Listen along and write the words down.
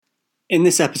In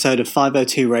this episode of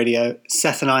 502 Radio,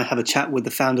 Seth and I have a chat with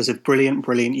the founders of Brilliant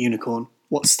Unicorn.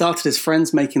 What started as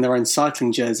friends making their own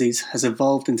cycling jerseys has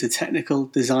evolved into technical,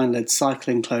 design-led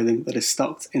cycling clothing that is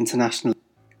stocked internationally.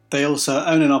 They also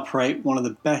own and operate one of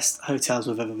the best hotels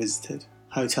we've ever visited,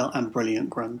 Hotel and Brilliant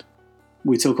Grund.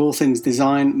 We talk all things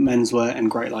design, menswear and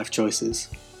great life choices.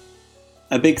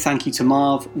 A big thank you to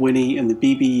Marv, Winnie and the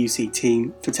BBUC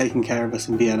team for taking care of us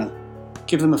in Vienna.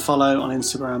 Give them a follow on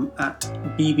Instagram at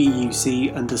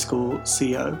 @BBUC_CO.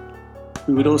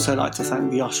 We would also like to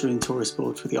thank the Austrian Tourist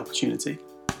Board for the opportunity.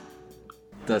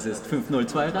 Das ist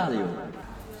 502 Radio.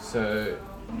 So,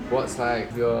 what's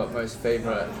like your most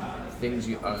favourite things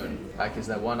you own? Like, is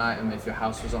there one item, if your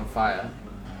house was on fire,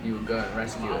 you would go and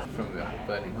rescue it from your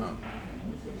burning home?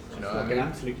 Do you know what I mean?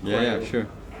 Absolute Yeah, sure.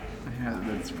 Yeah,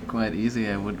 that's quite easy.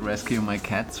 I would rescue my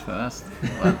cats first,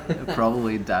 but I'd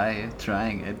probably die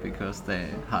trying it because they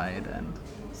hide, and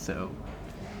so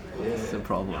it's a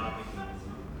problem.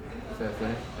 Fair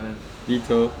play. And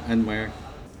Vito and my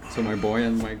boy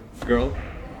and my girl,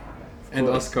 and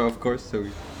course. Oscar, of course. So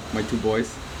my two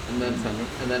boys.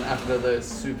 then after those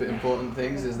super important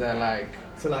things, is there like...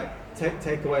 So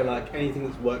take away like anything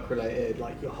that's work related,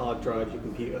 like your hard drive, your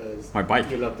computers. My bike.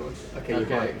 Your loved ones. Okay, your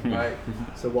bike. Right.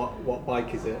 So what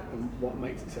bike is it, and what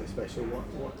makes it so special?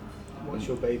 What's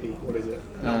your baby? What is it?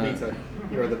 Vito,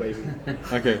 your other baby.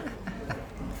 Okay.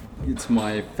 It's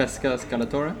my Fesca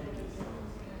Scalatora,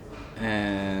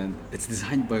 and it's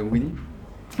designed by Winnie.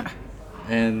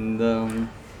 And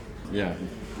yeah,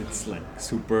 it's like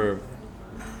super.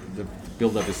 The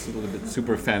build-up is a little bit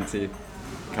super fancy,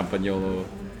 Campagnolo,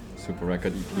 Super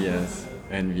Record EPS,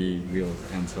 NV wheels,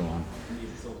 and so on.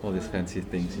 All these fancy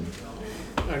things. You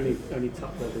know. Only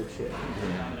top level shit.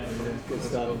 Good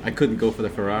stuff. I couldn't go for the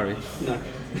Ferrari. No.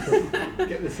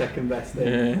 Get the second best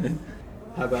thing.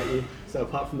 How about you? So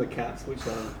apart from the cats, which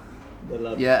are the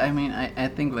love. Yeah, I mean, I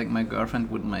think like my girlfriend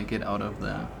would make it out of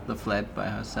the flat by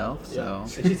herself, so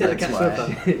Should she take the that's cats why.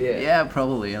 with her? Yeah,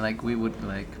 probably. Like we would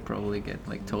like probably get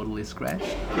like totally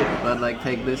scratched, but like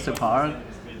take this apart.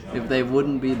 If they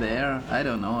wouldn't be there, I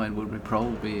don't know. It would be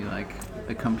probably like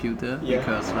a computer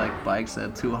because like bikes are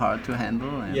too hard to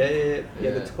handle. And Yeah,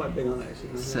 that's quite big on that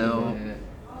actually. So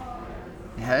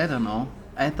yeah, I don't know.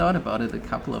 I thought about it a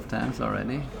couple of times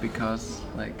already because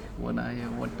like what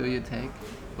do you take?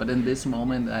 But in this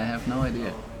moment I have no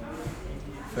idea.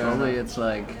 Probably it's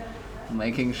like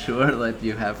making sure that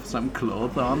you have some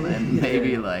clothes on and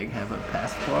maybe like have a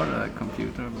passport or a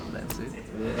computer, but that's it.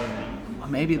 Or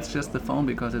maybe it's just the phone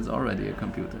because it's already a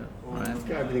computer, right?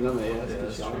 Got everything on there,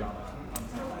 that's good shit.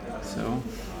 So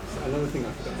Another thing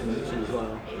I forgot to mention as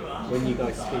well, when you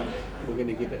guys speak, we're going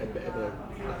to give it a bit of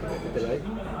a delay.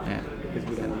 yeah, Because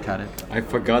we don't cut it. I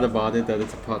forgot about it, that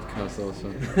it's a podcast also.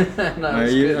 No, I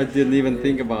it's good. didn't even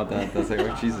think about that. I was like,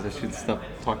 oh Jesus, I should stop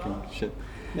talking shit.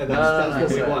 No, that's what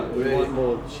we no, want. We want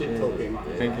more shit talking.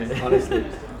 Okay. Honestly.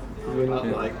 We're not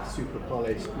like super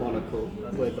polished monocle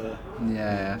with a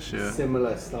Yeah, sure.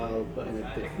 similar style but in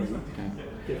a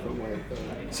different way.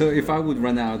 So if I would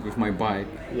run out with my bike,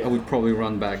 Yeah. I would probably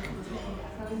run back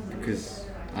because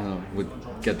I don't know, would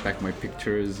get back my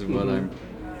pictures, what I'm,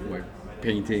 my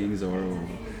paintings, or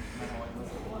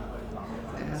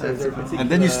So is there a particular... and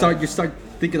then you start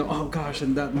thinking, oh gosh,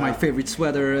 and that my favorite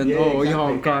sweater, and Yeah, oh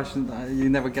exactly. gosh, and you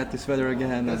never get the sweater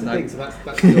again. That's and the I- thing, so that's the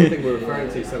sort of thing we're referring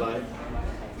to. So like,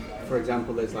 for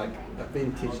example, there's like a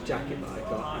vintage jacket that I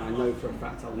got, and I know for a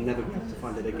fact I'll never be able to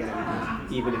find it again.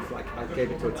 Even if like I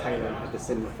gave it to a tailor and had the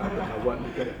similar fabric, I won't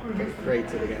be good at getting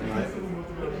creative again.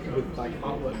 Like with like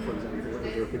artwork, for example,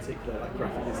 is there a particular like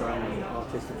graphic designer, or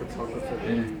artist, or photographer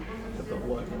that got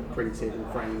work printed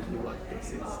and framed, and you're like,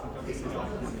 this is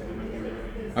like my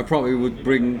favorite thing. I probably would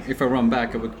bring, if I run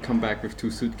back, I would come back with two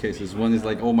suitcases. One is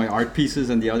like all my art pieces,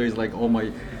 and the other is like all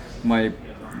my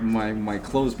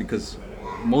clothes, because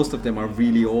most of them are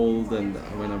really old, and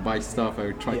when I buy stuff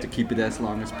I try to keep it as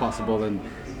long as possible, and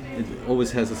it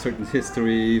always has a certain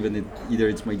history, even either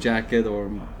it's my jacket or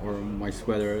my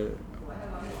sweater,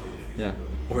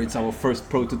 or it's our first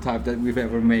prototype that we've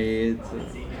ever made.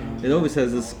 It always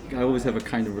has this, I always have a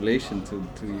kind of relation to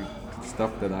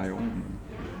stuff that I own.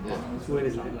 It's weird,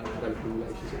 isn't it, like developing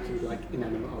relationships with like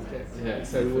inanimate objects. Yeah, It's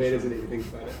so for weird, sure. isn't it, if you think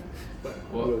about it? But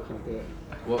What? we'll kind of do it.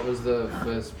 What was the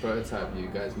first prototype you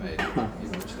guys made? You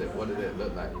launched it. What did it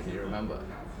look like? Can you remember?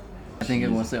 I think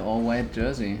it was the all-white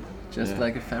jersey, just Yeah.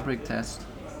 like a fabric test.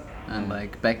 And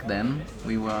like back then,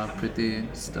 we were pretty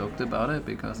stoked about it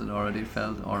because it already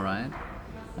felt alright.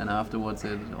 And afterwards,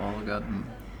 it all got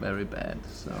very bad.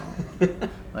 So,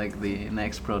 like the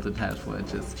next prototypes were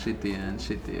just shittier and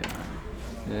shittier.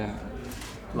 Yeah.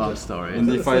 long story. And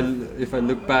if I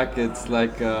look back, it's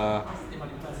like a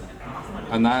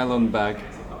nylon bag,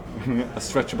 a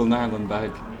stretchable nylon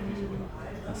bag.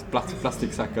 It's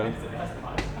plastic sucker.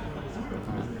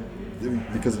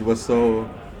 Because it was so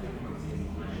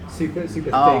super thick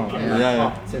Oh, and yeah.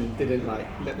 hot and didn't like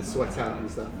let the sweat out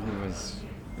and stuff. it was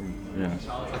yeah.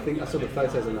 I think I saw the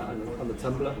photos of that on the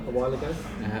Tumblr a while ago.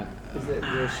 Is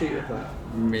there a shoot of that?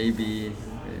 Maybe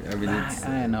I mean it's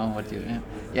I know what you.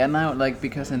 Yeah, now like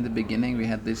because in the beginning we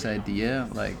had this idea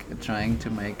like trying to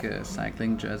make a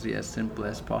cycling jersey as simple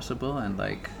as possible, and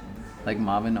like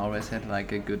Marvin always had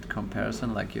like a good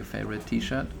comparison, like your favorite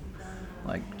T-shirt,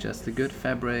 like just a good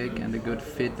fabric and a good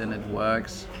fit and it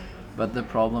works. But the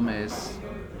problem is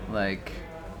like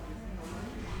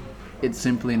it's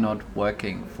simply not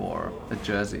working for a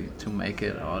jersey to make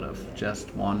it out of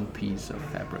just one piece of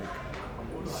fabric.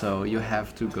 So you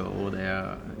have to go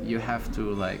there, you have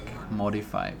to like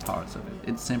modify parts of it.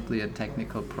 It's simply a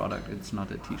technical product, it's not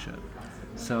a T-shirt.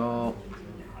 So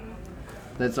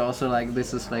that's also like,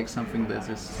 this is like something that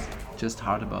is just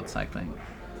hard about cycling,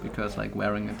 because like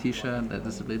wearing a T-shirt that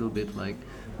is a little bit like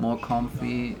more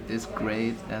comfy is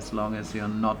great as long as you're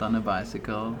not on a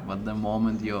bicycle, but the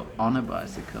moment you're on a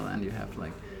bicycle and you have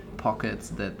like pockets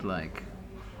that like,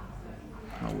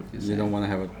 how would you say? you don't want to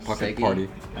have a pocket Saggy.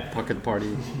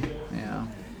 party. Yeah,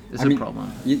 it's I a mean,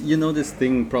 problem. You know this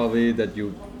thing probably that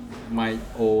you might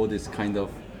owe this kind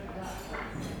of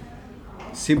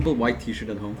simple white T-shirt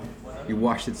at home. You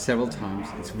washed it several times.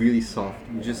 It's really soft.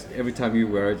 You just every time you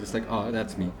wear it, it's like, oh,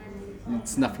 that's me.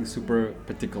 It's nothing super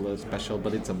particular, special,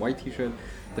 but it's a white T-shirt.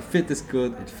 The fit is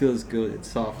good. It feels good. It's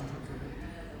soft,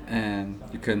 and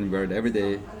you can wear it every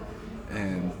day.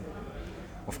 And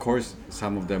of course,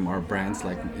 some of them are brands.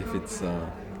 Like if it's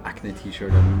a Acne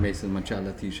T-shirt or Mason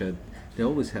Margiela T-shirt, they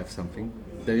always have something.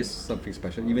 There is something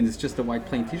special, even if it's just a white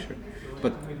plain T-shirt.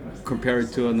 But compare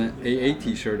it to an AA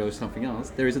T-shirt or something else,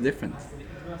 there is a difference.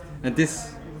 And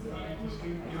this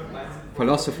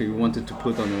philosophy we wanted to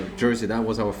put on a jersey. That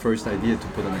was our first idea, to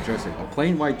put on a jersey. A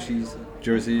plain white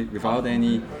jersey without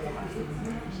any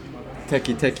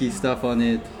techie stuff on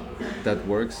it. That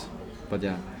works. But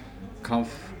yeah,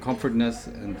 comfortness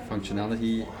and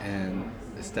functionality and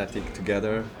aesthetic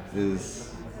together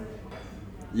is,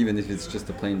 even if it's just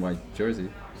a plain white jersey,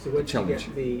 So a challenge.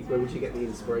 where would you get the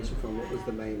inspiration from? What was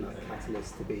the main like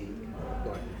catalyst to be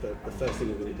like the first thing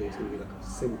you're going to do is going to be like a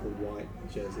simple white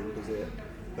jersey? Was it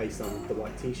based on the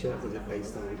white T-shirt? Was it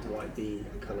based on white being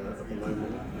the colour of the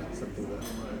moment? Something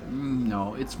that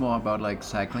No, it's more about like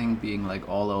cycling being like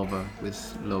all over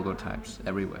with logo types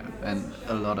everywhere, and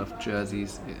a lot of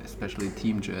jerseys, especially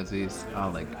team jerseys,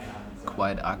 are like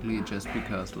quite ugly just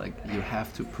because like you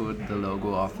have to put the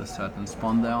logo of a certain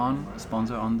sponsor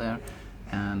on there,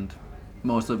 and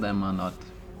most of them are not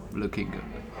looking good.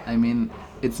 I mean,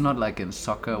 it's not like in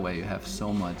soccer where you have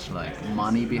so much like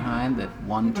money behind that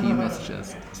one team is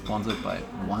just sponsored by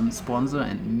one sponsor,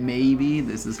 and maybe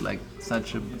this is like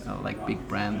such a like big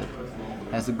brand that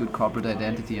has a good corporate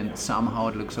identity and somehow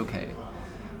it looks okay.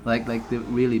 Like the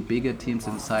really bigger teams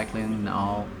in cycling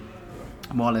now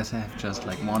more or less have just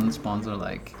like one sponsor,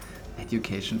 like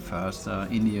Education First,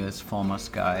 Ineos, former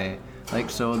Sky. Like,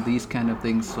 so these kind of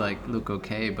things like look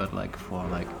okay, but like for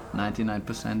like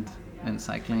 99% in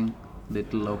cycling,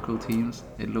 little local teams,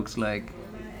 it looks like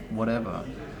whatever.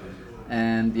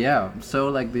 And yeah, so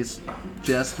like this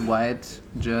just white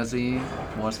jersey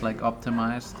was like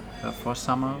optimized for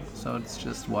summer, so it's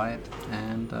just white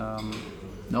and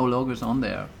no logos on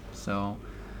there. So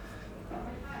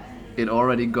it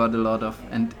already got a lot of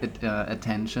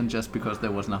attention just because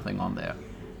there was nothing on there.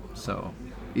 So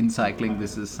in cycling,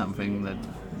 this is something that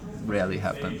rarely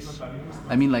happens.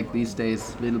 I mean, like these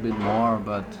days, a little bit more,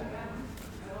 but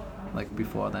like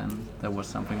before then, there was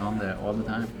something on there all the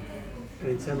time. And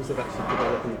in terms of actually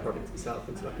developing the product itself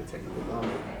into like a technical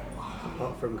garment,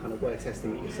 apart from kind of wear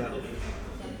testing it yourself,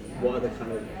 what other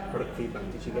kind of product feedback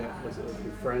did you get? Was it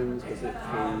through friends? Was it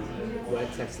through wear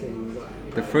testing?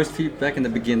 The first feedback in the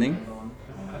beginning,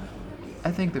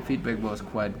 I think the feedback was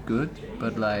quite good,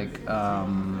 but like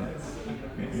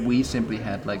we simply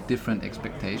had like different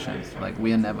expectations. Like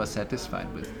we are never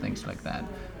satisfied with things like that.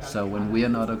 So when we are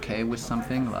not okay with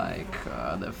something like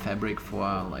the fabric for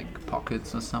like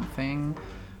pockets or something,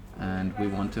 and we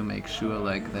want to make sure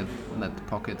like that the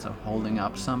pockets are holding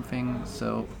up something,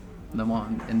 so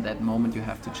in that moment you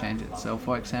have to change it. So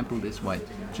for example, this white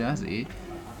jersey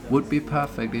would be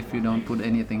perfect if you don't put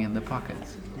anything in the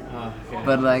pockets.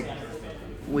 But like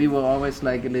we were always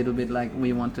like a little bit like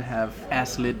we want to have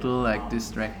as little like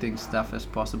distracting stuff as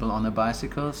possible on a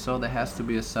bicycle, so there has to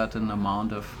be a certain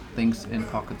amount of things in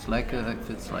pockets, like if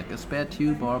it's like a spare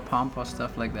tube or a pump or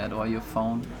stuff like that, or your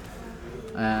phone.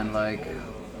 And like,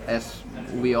 as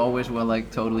we always were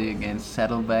like totally against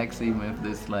saddlebags, even if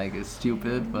this like is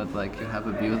stupid, but like you have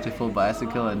a beautiful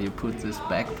bicycle and you put this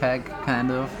backpack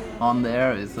kind of on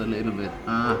there, it's a little bit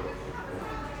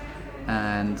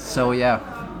and so yeah,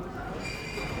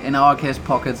 in our case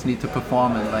pockets need to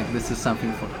perform, and like this is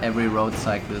something for every road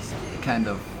cyclist kind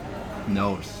of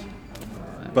knows.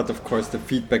 But of course the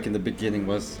feedback in the beginning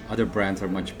was other brands are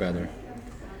much better.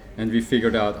 And we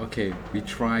figured out, okay, we're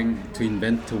trying to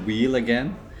invent the wheel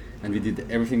again, and we did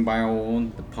everything by our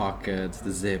own, the pockets,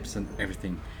 the zips and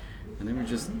everything. And then we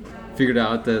just figured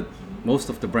out that most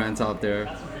of the brands out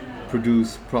there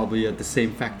produce probably at the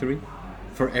same factory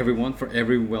for everyone, for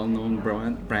every well-known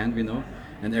brand we know.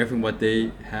 And everything what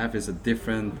they have is a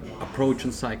different approach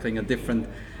on cycling, a different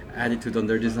attitude on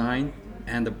their design,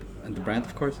 and the brand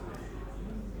of course.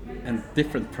 And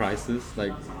different prices,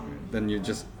 like then you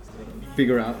just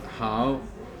figure out how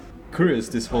curious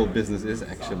this whole business is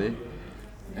actually.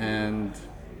 And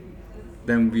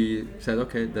then we said,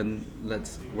 okay, then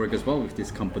let's work as well with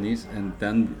these companies, and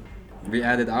then we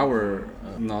added our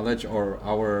knowledge or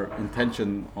our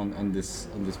intention on this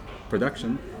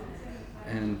production,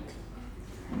 and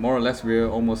more or less we're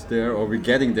almost there, or we're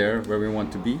getting there where we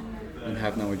want to be, and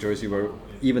have now a jersey where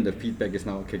even the feedback is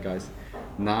now, okay guys,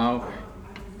 now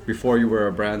before you were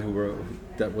a brand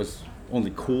that was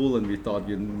only cool and we thought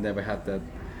you never had that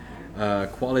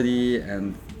quality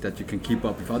and that you can keep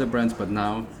up with other brands, but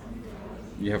now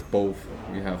you have both.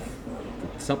 You have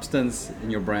the substance in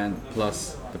your brand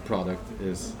plus the product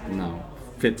is now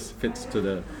fits to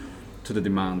the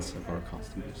demands of our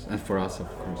customers and for us of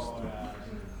course.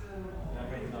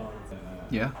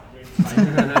 Yeah.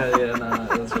 Yeah, no,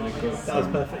 that's really cool. That was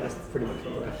perfect. That's pretty much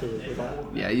what I feel with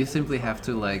that. Yeah, you simply have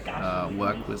to like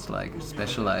work with like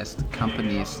specialized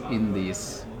companies in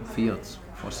these fields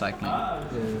for cycling.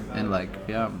 And like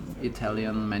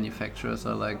Italian manufacturers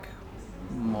are like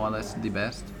more or less the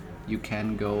best. You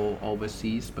can go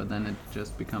overseas, but then it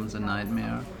just becomes a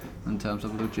nightmare in terms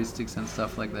of logistics and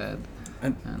stuff like that.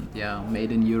 And yeah,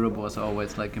 made in Europe was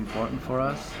always like important for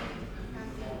us.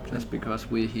 Just because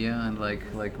we're here, and like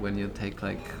when you take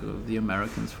like the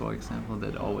Americans for example,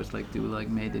 that always like do like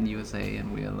made in USA,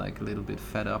 and we are like a little bit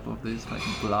fed up of this like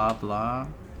blah blah.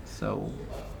 So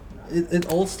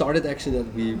it all started actually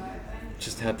that we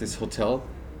just had this hotel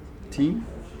team,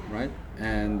 right?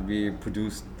 And we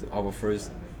produced our first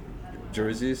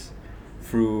jerseys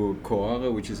through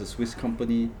Coare, which is a Swiss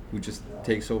company who just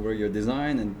takes over your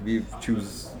design, and we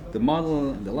choose the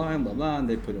model and the line, blah blah, and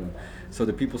they put it on. So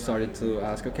the people started to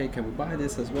ask, okay, can we buy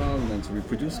this as well? And then so we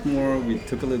produced more. We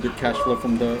took a little bit cash flow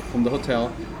from the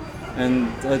hotel,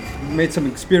 and made some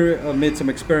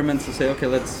experiments to say, okay,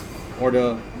 let's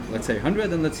order, let's say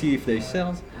 100, and let's see if they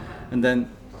sell. And then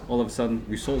all of a sudden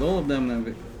we sold all of them, and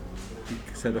we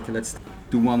said, okay, let's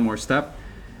do one more step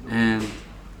and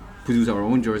produce our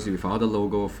own jersey without the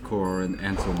logo of Core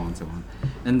and so on and so on.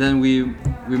 And then we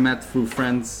met through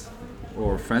friends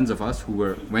of us who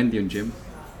were Wendy and Jim.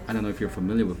 I don't know if you're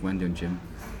familiar with Wendy and Jim.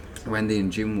 Wendy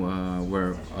and Jim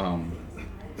were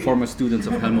former students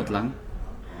of Helmut Lang.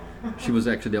 She was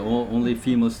actually the only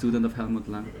female student of Helmut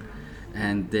Lang.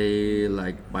 And they,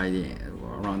 like by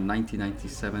around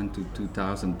 1997 to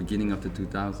 2000, beginning of the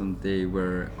 2000, they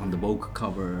were on the Vogue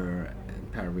cover in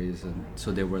Paris, and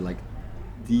so they were like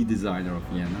the designer of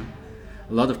Vienna.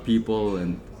 A lot of people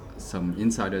and some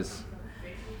insiders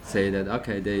say that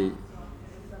okay, they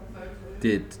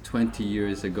did 20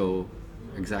 years ago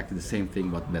exactly the same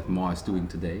thing what Vetements is doing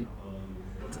today.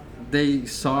 They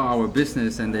saw our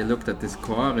business and they looked at this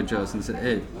Coare jersey and said,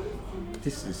 hey,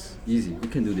 this is easy, we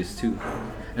can do this too.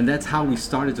 And that's how we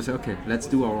started to say, okay, let's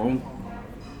do our own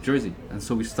jersey. And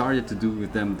so we started to do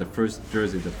with them the first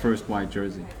jersey, the first white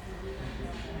jersey.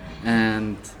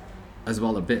 And as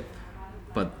well a bib.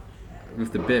 But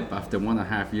with the bib, after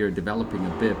 1.5 years developing a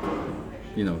bib,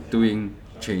 doing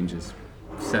changes,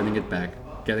 sending it back,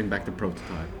 getting back the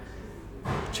prototype,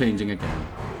 changing again.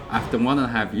 After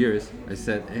 1.5 years, I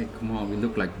said, hey, come on, we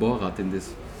look like Borat in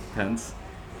these pants.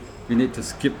 We need to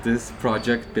skip this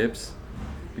project bibs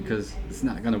because it's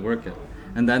not gonna work yet.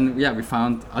 And then, we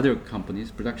found other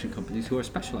companies, production companies, who are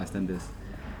specialized in this.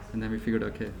 And then we figured,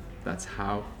 okay, that's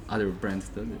how other brands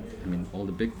do it. I mean, all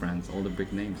the big brands, all the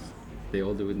big names, they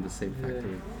all do it in the same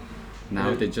factory.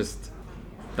 Now they just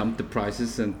dump the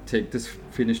prices and take this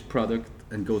finished product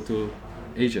and go to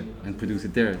Asia and produce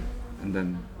it there, and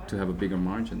then to have a bigger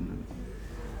margin.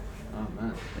 Oh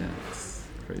man. Yeah, it's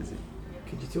crazy.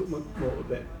 Could you talk more a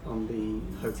bit on the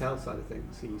hotel side of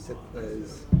things? So you said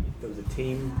there was a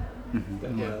team.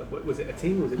 Was it a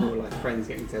team or was it more like friends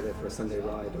getting together for a Sunday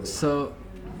ride? Or? So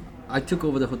I took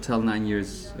over the hotel 9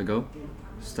 years ago,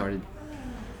 started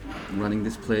running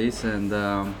this place, and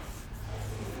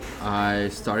I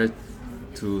started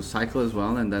to cycle as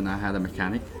well, and then I had a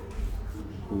mechanic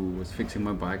who was fixing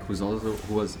my bike, who's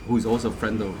also a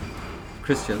friend of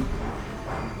Christian.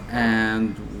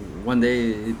 And one day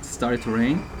it started to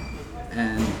rain,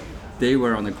 and they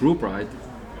were on a group ride,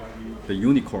 the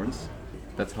Unicorns.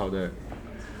 That's how the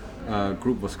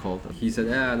group was called. He said,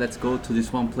 "Yeah, let's go to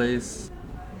this one place,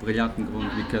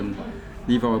 Brillantengrund. We can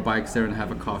leave our bikes there and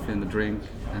have a coffee and a drink,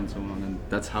 and so on." And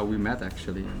that's how we met,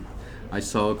 actually. And I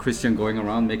saw Christian going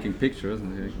around making pictures, and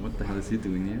I was like, "What the hell is he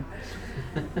doing here?"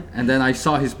 And then I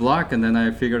saw his blog, and then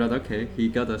I figured out, okay, he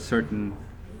got a certain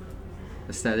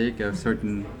aesthetic, a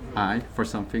certain eye for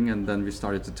something, and then we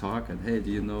started to talk. And hey, do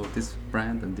you know this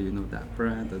brand? And do you know that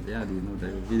brand? And yeah, do you know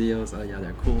their videos? Oh yeah,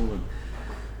 they're cool.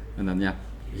 And then yeah,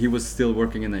 he was still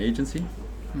working in an agency.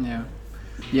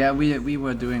 Yeah, we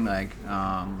were doing like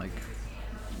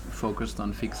focused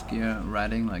on fixed gear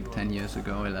riding like 10 years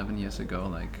ago, 11 years ago,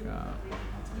 like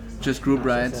just group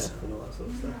rides. SF and all that sort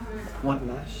of stuff. What?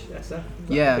 Nash SF?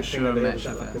 Yeah, sure, Mesh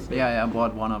FS. Yeah, I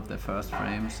bought one of the first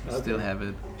frames. Still have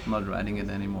it. Not riding it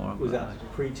anymore. Was but that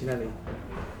like, pre-Cinelli?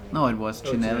 no, it was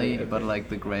Cinelli, okay. but like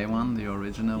the grey one, the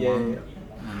original Yeah, one. yeah.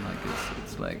 And like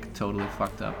it's like totally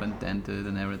fucked up and dented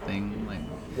and everything. Like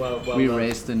Well we done.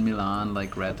 raced in Milan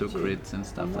like retro grids and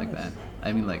stuff like that.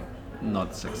 I mean like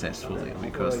not successfully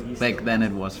because Well, you back still- then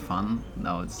it was fun.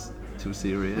 Now it's too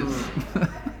serious.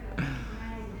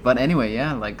 But anyway,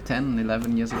 yeah, like 10,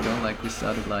 11 years ago, like we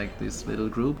started like this little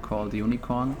group called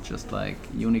Unicorn, just like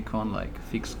Unicorn, like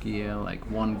fixed gear, like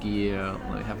one gear,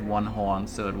 like have one horn,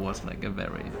 so it was like a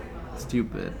very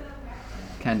stupid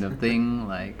kind of thing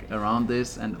like around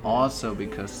this. And also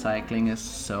because cycling is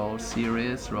so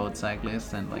serious, road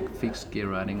cyclists, and like fixed gear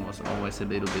riding was always a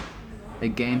little bit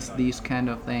against these kind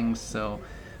of things. So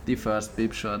the first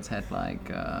bib shots had like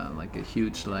a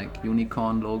huge like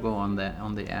unicorn logo on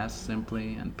the ass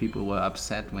simply, and people were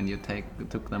upset when you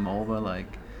took them over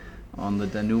like on the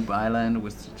Danube Island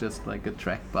with just like a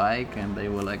track bike, and they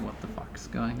were like, what the fuck's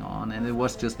going on? And it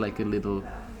was just like a little,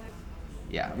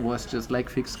 yeah, it was just like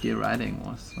fixed gear riding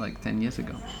was like 10 years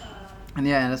ago. And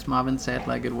yeah, and as Marvin said,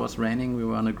 like it was raining, we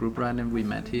were on a group ride and we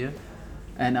met here.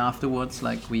 And afterwards,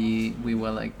 like we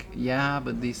were like, yeah,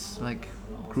 but these like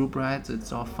group rides,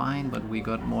 it's all fine, but we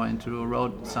got more into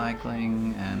road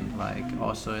cycling and like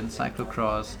also in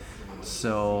cyclocross.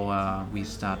 So we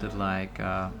started like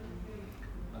our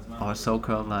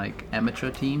so-called like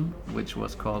amateur team, which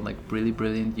was called like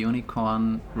Brilliant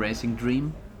Unicorn Racing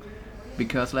Dream,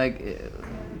 because like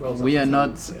we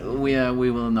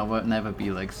will never be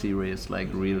like serious, like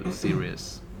real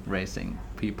serious racing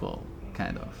people,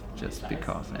 kind of, just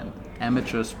because. And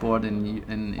amateur sport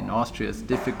in Austria is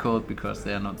difficult because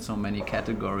there are not so many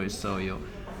categories, so you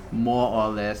more or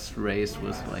less race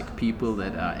with like people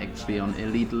that are actually on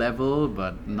elite level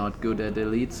but not good at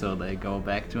elite, so they go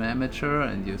back to amateur,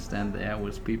 and you stand there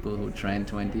with people who train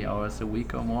 20 hours a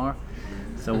week or more.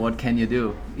 So what can you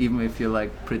do? Even if you're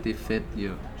like pretty fit,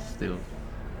 you're still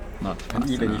not fast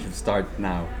And even enough. if you start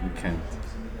now, you can't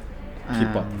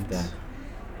keep up with that.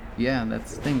 Yeah,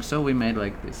 that's the thing. So we made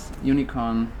like this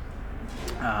unicorn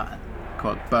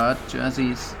called Bird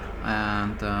jerseys,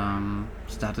 and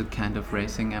started kind of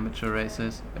racing amateur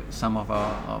races. Some of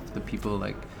the people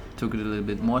like took it a little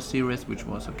bit more serious, which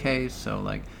was okay. So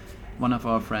like one of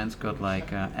our friends got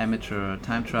like amateur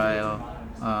time trial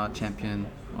champion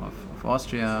of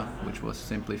Austria, which was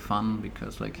simply fun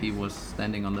because like he was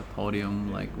standing on the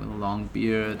podium like with a long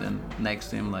beard, and next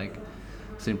to him like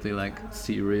simply like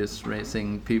serious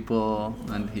racing people,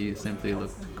 and he simply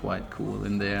looked quite cool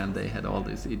in there, and they had all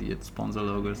these idiot sponsor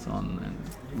logos on,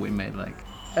 and we made like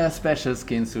a special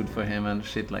skin suit for him and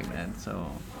shit like that. So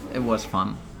it was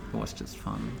fun. It was just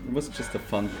fun. It was just a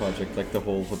fun project, like the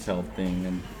whole hotel thing.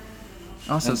 And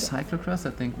Also And- cyclocross,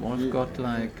 I think Wolf got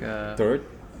like third?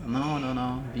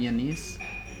 no Viennese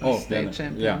state Vienna.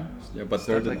 champion. Yeah, but stuff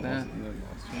third like in that.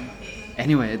 Austria.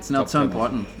 Anyway, it's not Top so 10.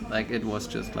 important. Like it was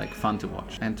just like fun to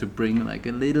watch, and to bring like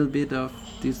a little bit of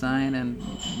design and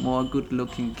more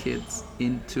good-looking kids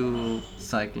into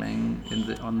cycling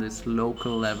on this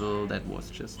local level. That was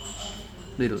just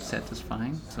little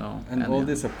satisfying. So And all yeah.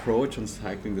 this approach on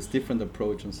cycling, this different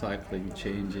approach on cycling,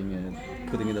 changing it,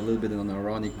 putting it a little bit in an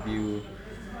ironic view,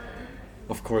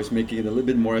 of course making it a little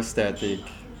bit more aesthetic,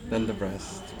 than the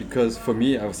rest. Because for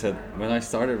me, I said, when I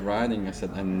started riding, I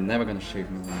said, I'm never gonna shave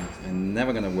my legs. I'm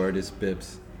never gonna wear these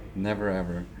bibs. Never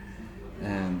ever.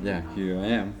 And yeah, here I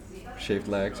am, shaved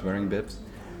legs, wearing bibs.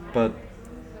 But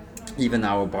even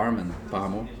our barman,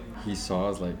 Pamo, he saw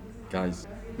us like, guys,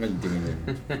 what are you doing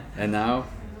here? And now,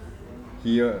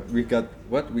 here we got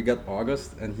what? We got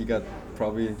August, and he got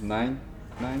probably 9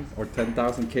 or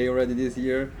 10,000 K already this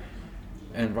year,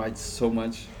 and rides so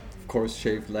much. Of course,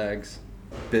 shaved legs,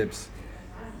 bibs,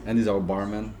 and he's our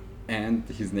barman. And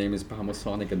his name is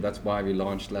Pamosonic, and that's why we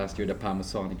launched last year the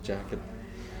Pamosonic jacket.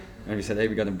 And we said, hey,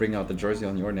 we're gonna bring out the jersey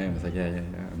on your name. I was like, yeah,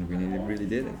 and we really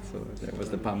did it. So that was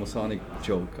the Pamosonic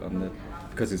joke on it,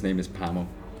 because his name is Pamo.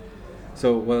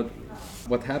 So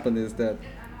what happened is that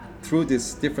through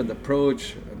this different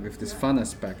approach and with this fun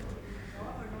aspect,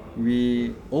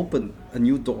 we opened a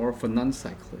new door for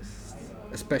non-cyclists,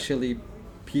 especially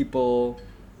people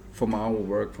from our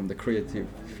work, from the creative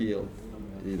field,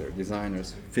 either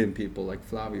designers, film people like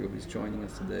Flavio, who's joining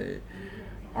us today,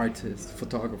 artists,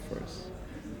 photographers.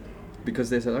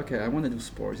 Because they said, okay, I want to do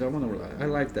sports. I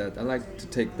like that. I like to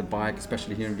take the bike,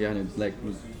 especially here in Vienna, like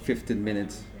 15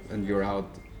 minutes, and you're out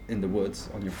in the woods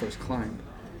on your first climb.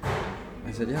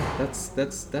 I said, yeah,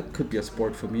 that could be a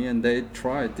sport for me. And they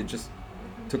tried. They just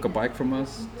took a bike from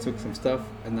us, took some stuff,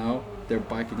 and now they're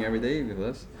biking every day with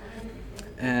us.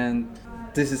 And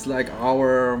this is like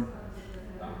our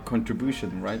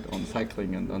contribution, right, on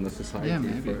cycling and on the society. Yeah,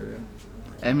 maybe.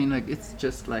 I mean, like, it's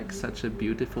just like such a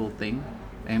beautiful thing.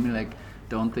 I mean, like,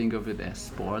 don't think of it as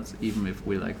sports, even if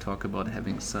we like talk about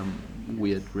having some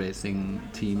weird racing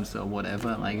teams or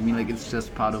whatever. Like, I mean, like, it's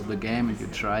just part of the game, and you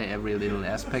try every little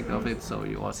aspect of it, so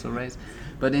you also race.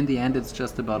 But in the end, it's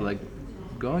just about like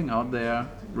going out there,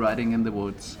 riding in the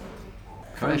woods,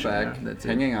 Coming fresh air, back, that's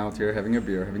hanging out here, having a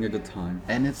beer, having a good time.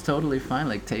 and it's totally fine.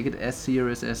 Like, take it as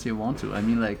serious as you want to. I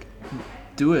mean, like,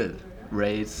 do it.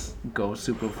 Race, go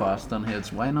super fast on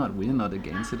hills. Why not? We're not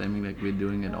against it. I mean, like, we're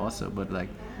doing it also, but like,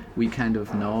 we kind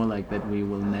of know like that we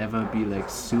will never be like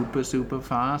super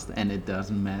fast, and it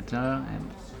doesn't matter.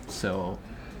 And so,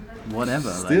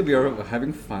 whatever. Still, like, we are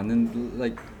having fun and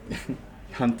like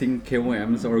hunting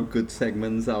KOMs or good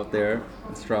segments out there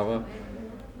on Strava.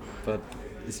 But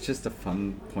it's just a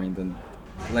fun point, and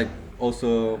like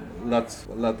also a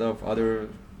lot of other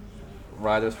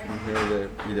riders from here.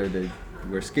 They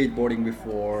were skateboarding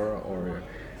before or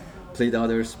played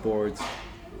other sports,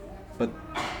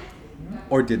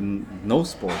 or didn't know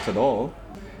sports at all.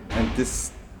 And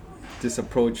this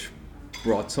approach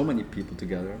brought so many people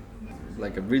together,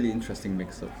 like a really interesting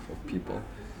mix of people,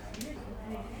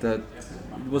 that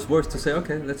it was worth to say,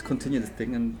 okay, let's continue this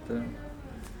thing, and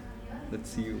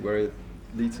let's see where it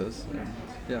leads us. And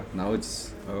yeah, now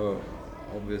it's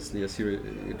obviously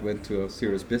it went to a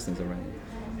serious business already,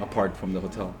 apart from the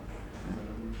hotel.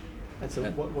 And so,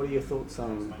 what are your thoughts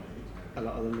on a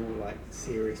lot of the more like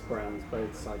serious brands,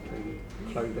 both cycling,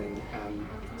 clothing, and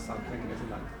cycling, as in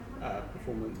like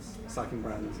performance cycling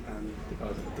brands, and the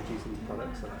guys that are producing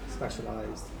products, so like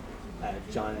Specialized,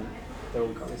 Giant, they're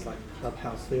all got this like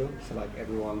clubhouse feel. So like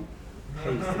everyone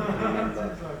pays to be a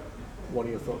member. What are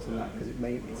your thoughts on that? Because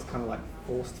it's kind of like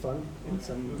forced fun in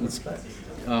some respects.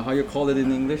 How you call it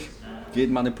in English?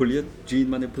 Gene manipulated.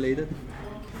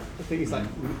 I think it's like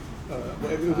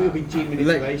it would be gene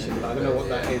manipulation, but I don't know what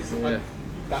that is. Yeah.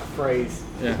 That phrase,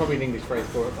 Yeah. there's probably an English phrase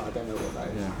for it, but I don't know what that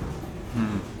is.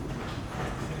 Yeah.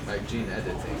 Like gene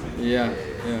editing. Yeah.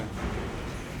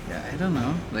 yeah, I don't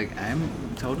know. Like, I'm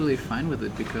totally fine with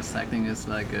it, because cycling is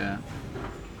like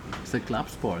it's a club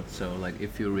sport. So like,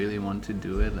 if you really want to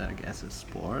do it like as a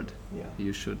sport, Yeah.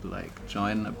 you should like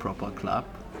join a proper club.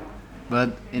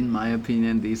 But in my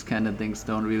opinion, these kind of things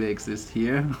don't really exist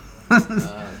here.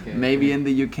 Okay. Maybe in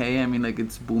the UK, I mean, like,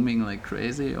 it's booming like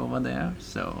crazy over there.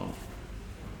 So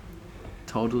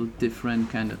total different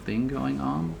kind of thing going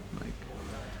on. Like,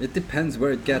 It depends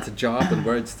where it gets a job and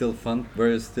where it's still fun,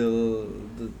 where it's still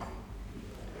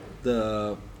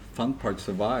the fun part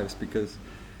survives. Because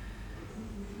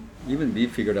even we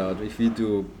figured out, if we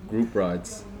do group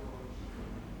rides,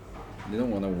 you don't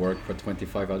want to work for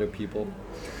 25 other people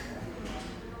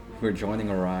who are joining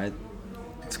a ride.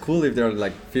 It's cool if there are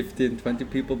like 15, 20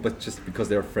 people, but just because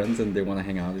they're friends and they want to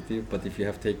hang out with you. But if you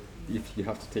have to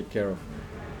take care of,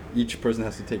 each person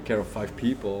has to take care of 5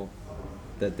 people,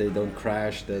 that they don't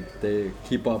crash, that they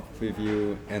keep up with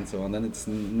you, and so on, then it's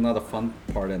not a fun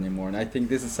part anymore. And I think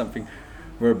this is something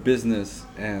where business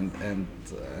and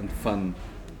fun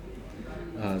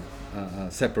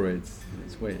separates in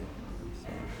its way.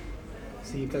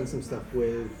 So you've done some stuff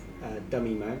with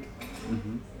Dummy Mag.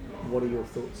 Mm-hmm. What are your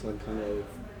thoughts on kind of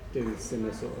doing a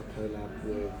similar sort of collab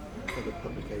with other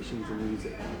publications and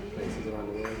music places around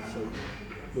the world. So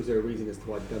was there a reason as to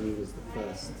why Dummy was the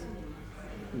first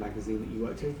magazine that you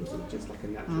worked in? Was it just like a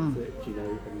natural fit? Do you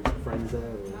know any friends there?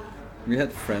 Or? We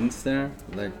had friends there,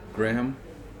 like Graham,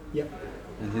 Yep.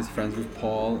 and he's friends with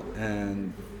Paul,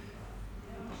 and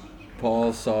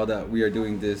Paul saw that we are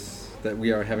doing this, that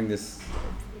we are having this,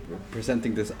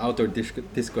 presenting this outdoor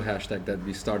disco hashtag that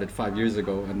we started 5 years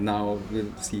ago, and now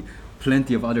we'll see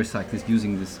plenty of other cyclists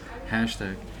using this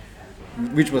hashtag,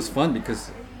 which was fun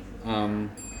because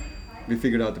we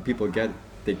figured out that people get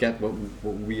what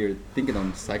we are thinking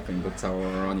on cycling. That's our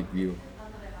ironic view.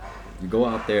 You go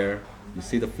out there, you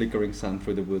see the flickering sun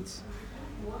through the woods,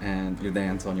 and you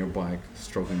dance on your bike,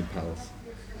 stroking the pedals.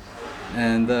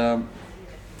 And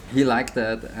he liked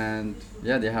that, and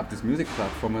yeah, they have this music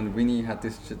platform, and Winnie had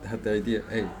the idea,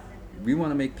 hey, we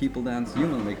want to make people dance, you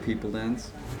want to make people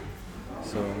dance.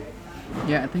 So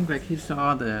Yeah, I think like he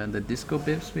saw the disco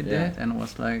bits we did and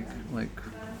was like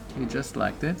he just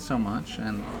liked it so much,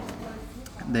 and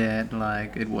that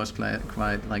like it was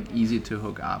quite like easy to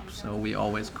hook up. So we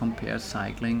always compare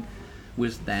cycling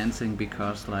with dancing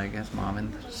because, like as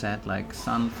Marvin said, like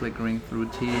sun flickering through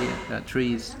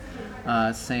trees.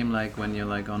 Same like when you're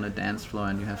like on a dance floor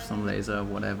and you have some laser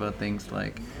whatever things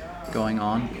like going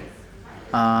on.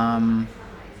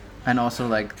 And also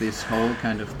like this whole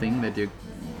kind of thing that you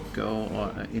go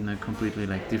or in a completely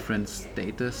like different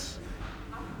status.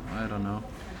 I don't know.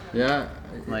 yeah,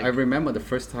 Like, I remember the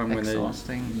first time when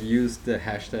exhausting. I used the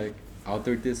hashtag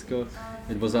outdoor disco.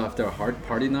 It was after a hard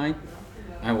party night.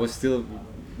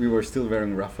 We were still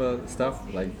wearing Rafa stuff,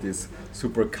 like this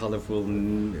super colorful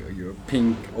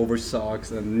pink over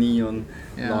socks and neon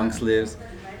long sleeves.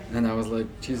 And I was like,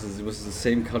 Jesus, it was the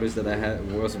same colors that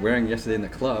was wearing yesterday in the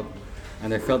club.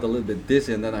 And I felt a little bit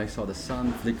dizzy, and then I saw the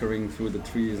sun flickering through the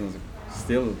trees, and I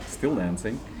was like, still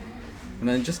dancing. And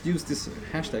I just used this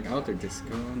hashtag outdoor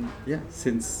disco, and yeah,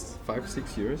 since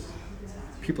 5-6 years,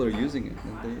 people are using it,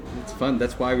 and it's fun.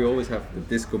 That's why we always have the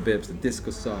disco bibs, the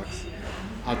disco socks,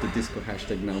 outdoor disco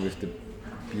hashtag now with the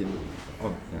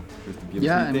beautiful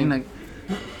Yeah, I thing. mean like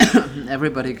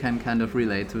everybody can kind of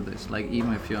relate to this, like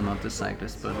even if you're not a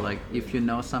cyclist, but like if you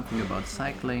know something about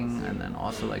cycling and then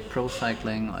also like pro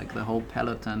cycling, like the whole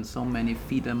peloton, so many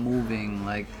feet are moving,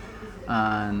 like,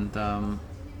 and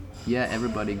yeah,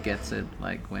 everybody gets it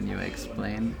like when you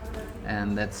explain,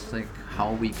 and that's like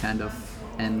how we kind of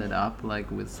ended up like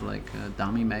with like a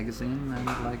Dummy magazine, and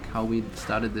like how we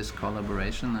started this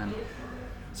collaboration. And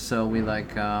so we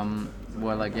like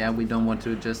were like, yeah, we don't want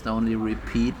to just only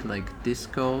repeat like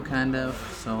disco kind of,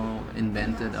 so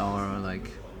invented our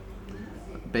like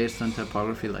based on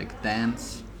topography like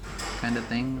dance kind of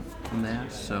thing in there.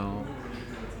 So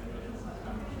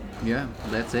yeah,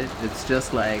 that's it. It's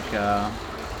just like And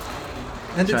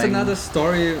it's trying- another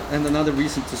story and another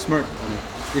reason to smirk on it.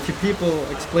 If you people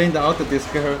explain the outdoor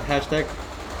disco hashtag,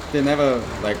 they never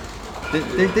like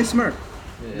they smirk.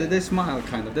 They smile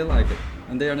kind of. They like it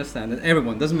and they understand it.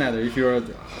 Everyone, doesn't matter if you're a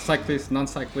cyclist,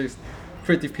 non-cyclist,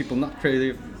 creative people, not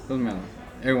creative, doesn't matter.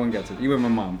 Everyone gets it. Even my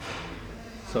mom.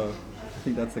 So I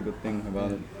think that's a good thing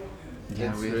about it.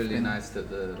 Yeah, It's we've really been- nice that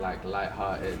the like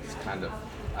light-hearted kind of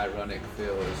ironic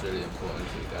feel is really important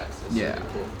to you guys. It's yeah, really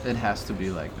cool. it has to be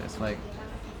like this. Like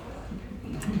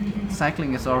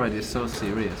cycling is already so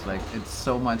serious. Like it's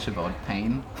so much about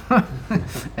pain,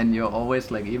 and you're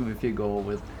always like, even if you go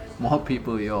with more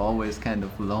people, you're always kind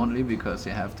of lonely because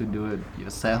you have to do it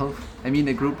yourself. I mean,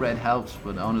 a group ride helps,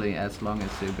 but only as long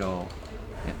as you go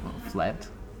flat.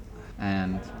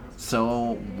 And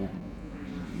so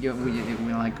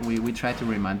we try to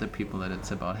remind the people that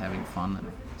it's about having fun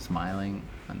and smiling.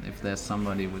 And if there's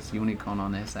somebody with unicorn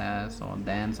on his ass or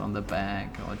dance on the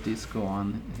back or disco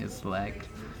on his leg,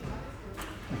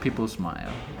 people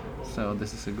smile. So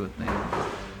this is a good thing.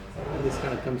 And this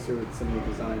kind of comes through with some of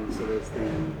the designs. So there's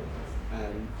the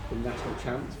national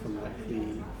champs from like the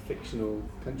fictional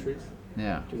countries.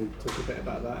 Yeah. Do you want to talk a bit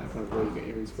about that and kind of where you get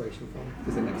your inspiration from?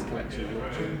 Because the next collection is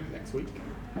launching next week.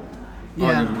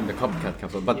 Yeah. Oh, the copycat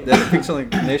capsule. But the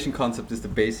pixelation concept is the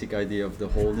basic idea of the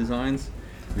whole designs,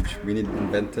 which we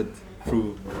invented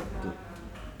through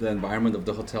the environment of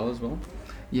the hotel as well.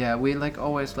 Yeah, we like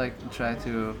always like try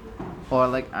to, or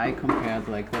like I compared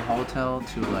like the hotel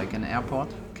to like an airport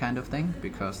kind of thing,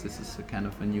 because this is a kind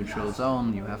of a neutral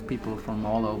zone. You have people from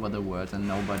all over the world and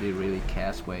nobody really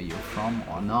cares where you're from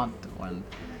or not. And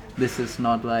this is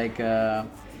not like a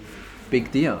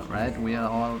big deal, right? We are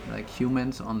all like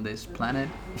humans on this planet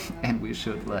and we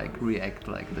should like react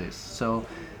like this. So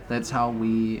that's how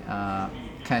we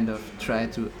kind of try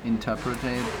to interpret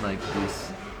like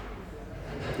this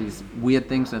these weird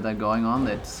things that are going on,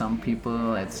 that some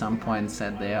people at some point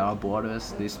said there are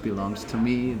borders, this belongs to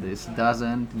me, this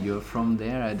doesn't, you're from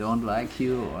there, I don't like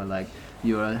you, or like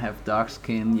you have dark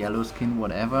skin, yellow skin,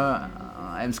 whatever,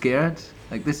 I'm scared.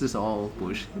 Like, this is all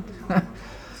bullshit.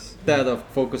 Instead of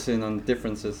focusing on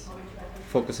differences,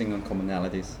 focusing on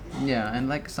commonalities. Yeah, and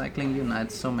like cycling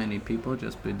unites so many people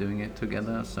just by doing it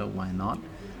together, so why not?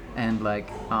 And like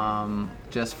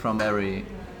just from very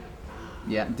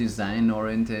design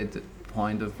oriented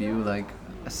point of view, like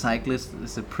a cyclist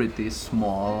is a pretty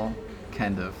small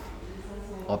kind of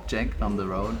object on the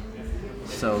road.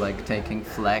 So like taking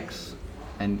flags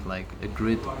and like a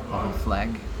grid of a flag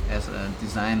as a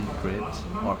design grid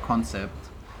or concept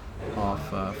of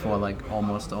for like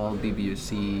almost all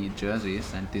BBUC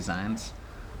jerseys and designs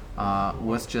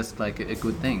was just like a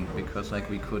good thing, because like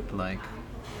we could like,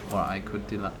 or I could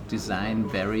design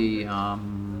very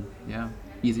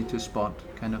easy to spot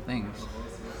kind of things.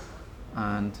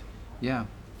 And yeah,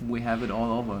 we have it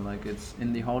all over. Like, it's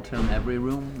in the hotel, in every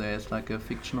room there's like a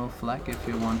fictional flag if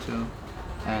you want to,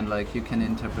 and like you can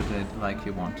interpret it like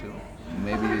you want to.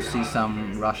 Maybe you see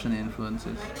some Russian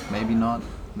influences, maybe not.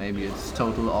 Maybe it's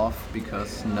total off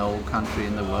because no country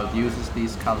in the world uses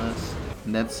these colors.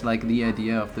 And that's like the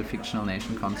idea of the fictional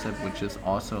nation concept, which is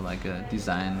also like a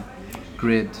design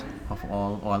grid of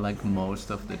all, or like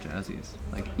most of the jerseys.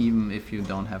 Like, even if you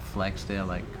don't have flags there,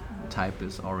 like type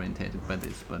is orientated by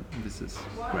this, but this is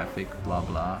graphic, blah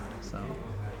blah. So.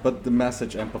 But the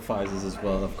message emphasizes as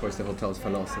well, of course, the hotel's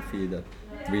philosophy that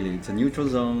really it's a neutral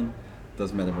zone.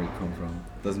 Doesn't matter where you come from,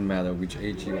 doesn't matter which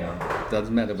age you are,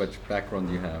 doesn't matter which background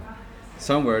you have.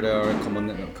 Somewhere there are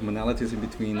commonalities in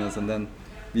between us, and then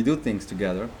we do things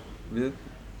together.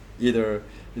 Either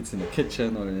it's in a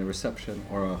kitchen or in a reception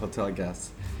or a hotel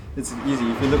guest. It's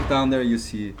easy. If you look down there, you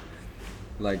see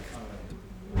like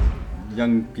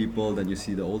young people, then you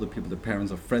see the older people, the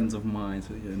parents of friends of mine,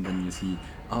 and then you see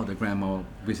the grandma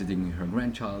visiting her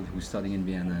grandchild who's studying in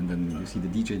Vienna, and then you see the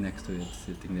DJ next to it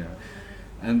sitting there.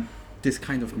 And this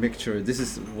kind of mixture, this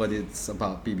is what it's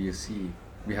about BBUC.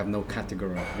 We have no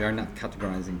category. We are not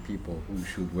categorizing people who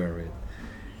should wear it.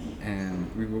 And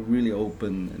we were really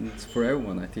open, and it's for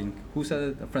everyone, I think. Who said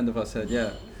it? A friend of us said,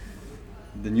 yeah,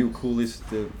 the new cool is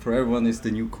for everyone is the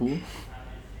new cool.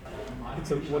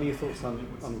 So what are your thoughts on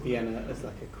Vienna as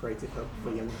like a creative hub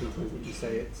for young people? Would you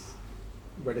say it's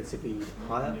relatively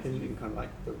high up in kind of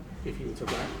like if you were to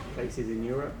rank places in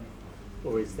Europe?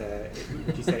 Or would you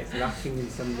say it's lacking in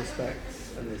some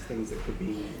respects, and there's things that could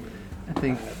be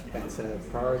better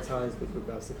prioritised with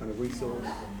regards to kind of resource?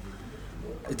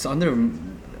 It's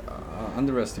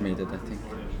underestimated, I think,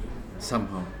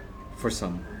 somehow, for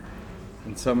some.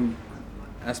 In some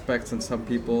aspects and some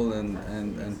people and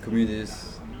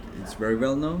communities, it's very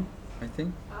well known, I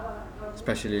think.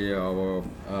 Especially our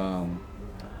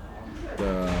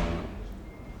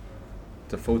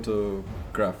the photography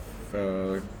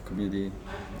community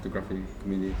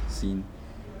scene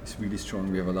is really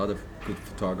strong. We have a lot of good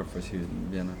photographers here in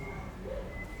Vienna,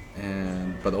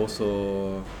 but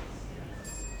also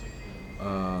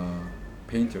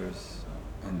painters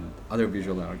and other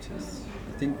visual artists.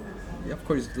 I think, of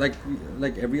course, like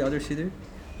every other city,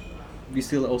 we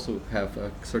still also have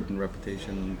a certain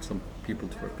reputation and some people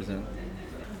to represent.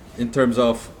 In terms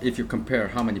of if you compare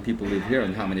how many people live here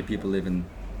and how many people live in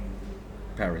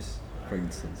Paris, for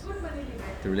instance,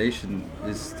 the relation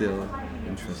is still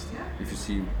interesting. If you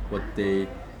see what they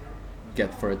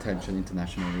get for attention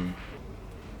internationally.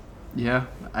 Yeah,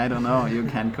 I don't know. You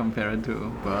can't compare it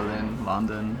to Berlin,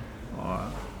 London,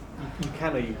 or you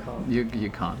can or you can't. You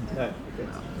can't. No,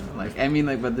 no. Like, I mean,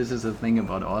 like, but this is the thing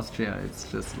about Austria. It's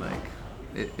just like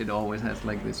it always has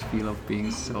like this feel of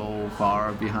being so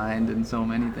far behind in so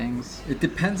many things. It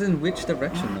depends in which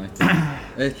direction, I think.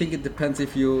 I think it depends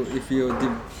if you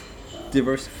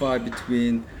diversify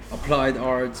between applied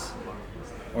arts,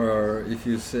 or if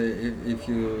you say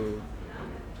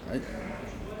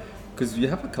because you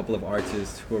have a couple of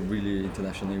artists who are really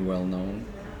internationally well known,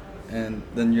 and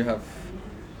then you have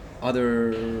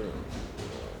other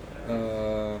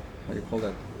how do you call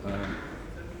that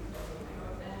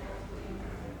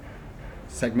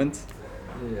segments,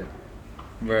 Yeah.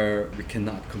 where we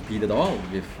cannot compete at all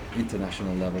with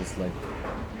international levels like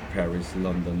Paris,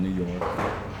 London, New York.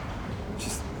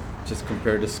 Just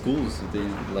compare the schools,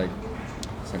 like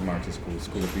St. Martin's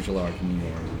School of Visual Art in New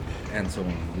York, and so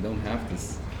on. We don't have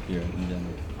this here in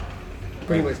general.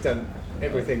 Pretty much done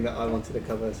everything that I wanted to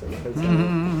cover. So the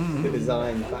hotel, the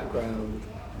design, background,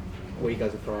 where you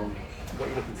guys are from, what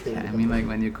you're looking to do? Yeah, I mean, like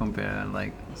when you compare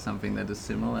like something that is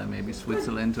similar, maybe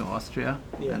Switzerland to Austria,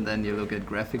 Yeah. and then you look at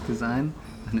graphic design,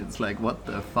 and it's like, what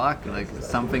the fuck? Like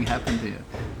something happened here.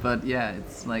 But yeah,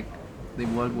 it's like the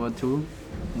World War II,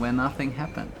 where nothing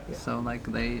happened. So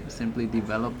like they simply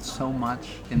developed so much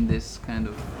in this kind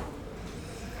of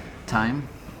time,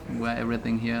 where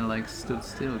everything here like stood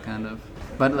still, kind of.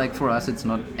 But like for us, it's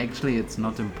not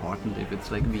important if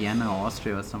it's like Vienna,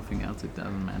 Austria, or something else. It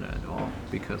doesn't matter at all,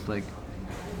 because like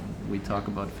we talk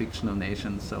about fictional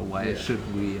nations, so why should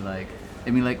we like? I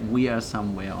mean, like we are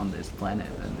somewhere on this planet,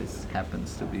 and this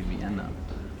happens to be Vienna.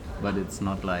 But it's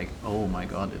not like, oh my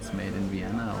God, it's made in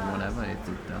Vienna or whatever.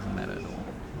 It doesn't matter at all.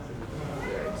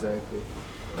 Yeah, exactly.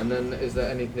 And then, is there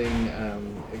anything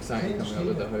exciting coming up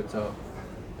with the hotel?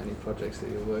 Any projects that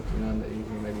you're working on that you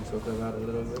can maybe talk about a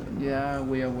little bit? Yeah,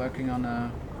 we are working on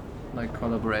a like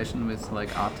collaboration with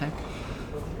like Artec,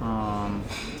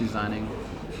 designing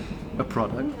a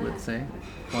product, let's say,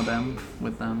 for them,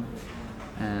 with them,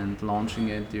 and launching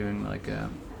it during like a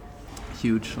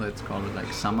huge, let's call it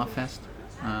like summer fest,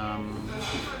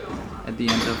 at the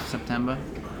end of September.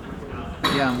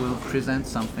 Yeah, we'll present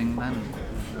something then.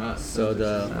 So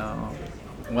So,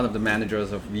 one of the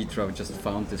managers of Vitra just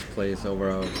found this place over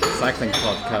a cycling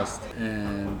podcast,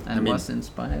 and I mean, was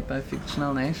inspired by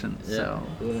fictional nations. Yeah. So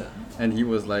Yeah. and he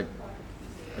was like,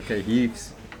 okay,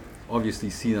 he's obviously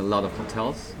seen a lot of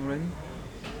hotels already,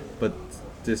 but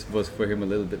this was for him a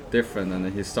little bit different,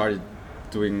 and he started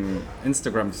doing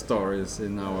Instagram stories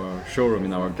in our showroom,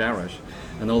 in our garage,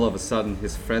 and all of a sudden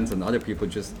his friends and other people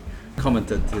just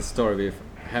commented his story with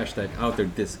hashtag outdoor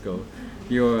disco.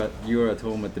 You're at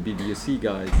home at the BBUC,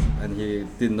 guys, and he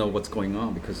didn't know what's going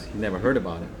on because he never heard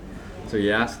about it. So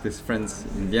he asked his friends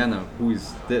in Vienna, who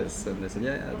is this? And they said,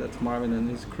 yeah, that's Marvin and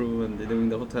his crew, and they're doing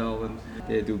the hotel, and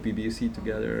they do BBUC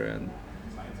together, and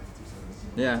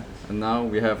yeah. And now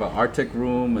we have an Artec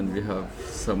room, and we have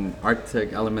some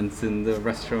Artec elements in the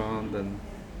restaurant, and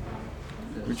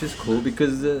which is cool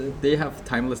because they have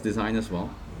timeless design as well,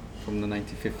 from the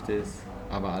 1950s,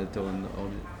 Ava Alto, and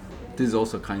all. This is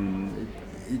also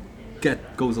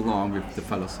goes along with the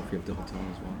philosophy of the hotel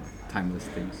as well, timeless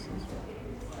things as well.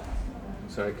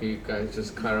 Sorry, can you guys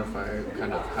just clarify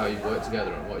kind of how you work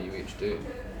together and what you each do?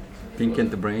 Pinky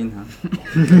and the brain, huh?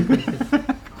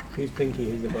 Who's Pinky?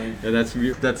 Who's the brain? Yeah, that's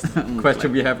the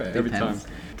question we have every time. Depends.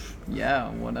 Yeah,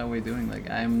 what are we doing? Like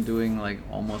I'm doing like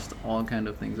almost all kind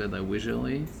of things that are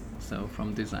visually. So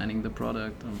from designing the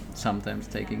product, sometimes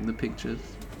taking the pictures.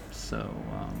 So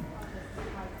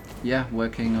yeah,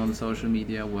 working on social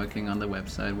media, working on the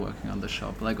website, working on the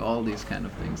shop, like all these kind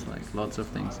of things. Like lots of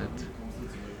things that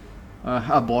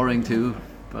are boring too,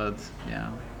 but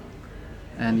yeah.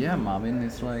 And yeah, Marvin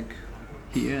is like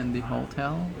here in the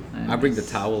hotel. And I bring the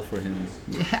he's- towel for him.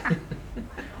 Yeah.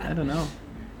 I don't know.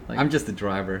 Like, I'm just the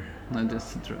driver. I'm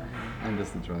just a driver. I'm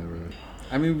just the driver.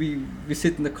 I mean, we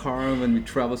sit in the car when we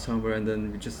travel somewhere, and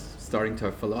then we just starting to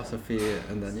have philosophy,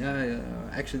 and then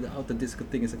actually the outdoor disco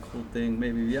thing is a cool thing.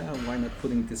 Maybe why not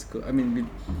putting disco? I mean, we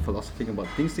philosophizing about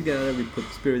things together. We put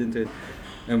spirit into it,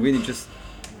 and really just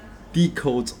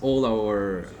decodes all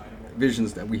our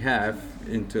visions that we have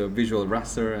into a visual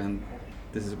raster, and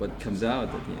this is what comes out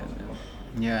at the end.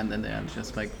 Yeah, and then there are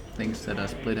just like things that are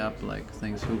split up, like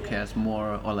things who cares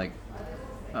more, or like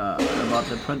about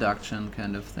the production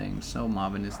kind of thing. So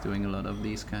Marvin is doing a lot of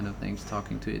these kind of things,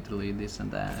 talking to Italy, this and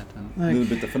that, and A little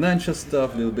bit the financial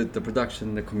stuff, a little bit the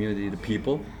production, the community, the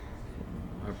people.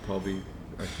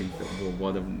 I think that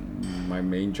one of my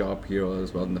main job here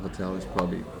as well in the hotel is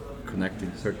probably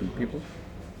connecting certain people.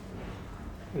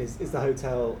 And is the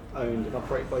hotel owned and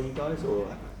operated by you guys, or?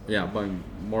 Yeah, by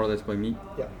more or less by me.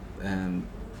 Yeah. And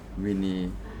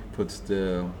Winnie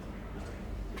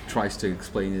tries to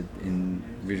explain it in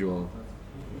a visual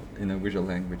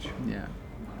language. yeah.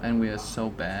 And we are so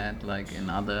bad, like in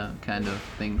other kind of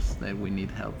things, that we need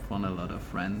help from a lot of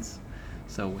friends.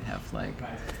 So we have like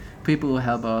people who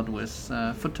help out with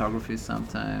photography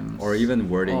sometimes, Or even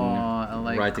wording, or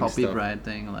like writing stuff.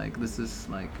 copywriting. Like this is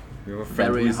like We have a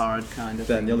friend very who is hard kind of.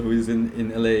 Daniel, who is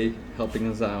in LA helping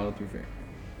us out with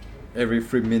every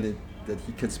free minute that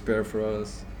he can spare for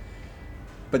us.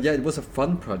 But yeah, it was a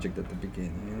fun project at the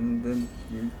beginning, and then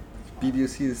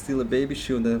BBUC is still a baby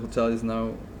shoe, and the hotel is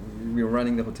now, we're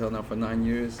running the hotel now for 9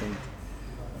 years, and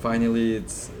finally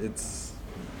it's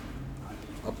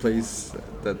a place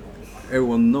that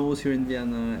everyone knows here in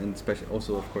Vienna, and especially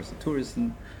also of course the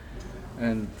tourism,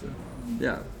 and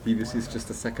BBUC is just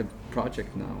a second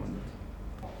project now, and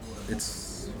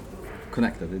it's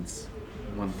connected, it's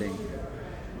one thing.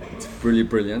 It's really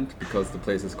brilliant because the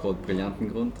place is called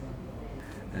Brillantengrund,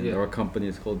 and Yeah. our company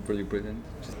is called Brilliant.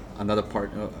 another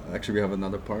partner. Actually, we have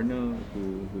another partner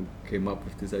who came up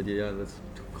with this idea. Let's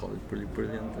call it Pretty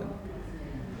Brilliant. And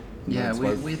Yeah, that's we,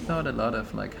 why- we thought a lot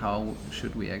of like how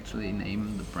should we actually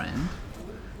name the brand.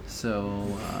 So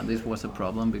this was a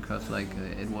problem because like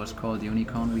it was called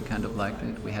Unicorn. We kind of liked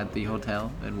it. We had the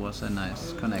hotel. It was a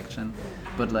nice connection,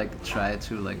 but like try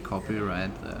to like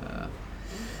copyright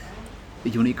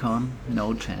Unicorn,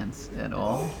 no chance at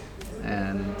all.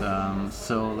 And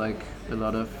so like a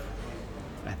lot of,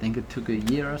 I think it took a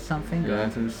year or something going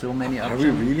through so many Are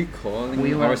options. we really calling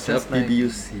We were ourselves just like-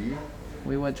 BBUC?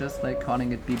 We were just like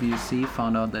calling it BBUC,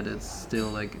 found out that it's still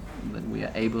like that we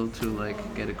are able to like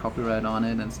get a copyright on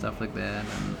it and stuff like that,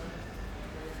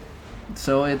 and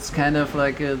so it's kind of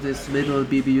like this little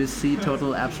BBUC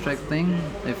total abstract thing.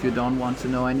 If you don't want to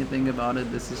know anything about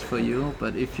it, this is for you,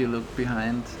 but if you look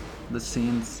behind the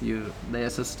scenes,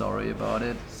 there's a story about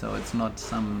it, so it's not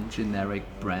some generic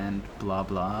brand blah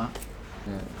blah.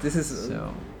 Yeah. This is,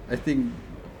 So I think,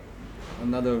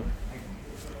 another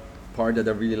part that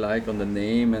I really like on the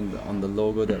name and on the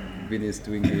logo that Vinny is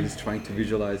doing here is trying to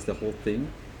visualize the whole thing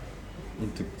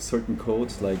into certain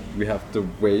codes. Like we have the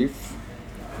wave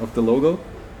of the logo,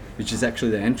 which is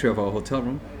actually the entry of our hotel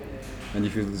room. And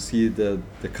if you see the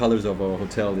colors of our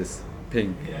hotel is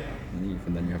pink,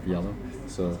 and then you have yellow.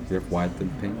 So you have white and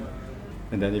pink.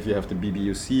 And then if you have the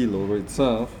BBUC logo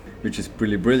itself, which is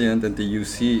really brilliant, and the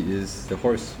UC is the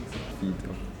horse feet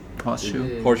of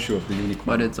horseshoe of the unicorn.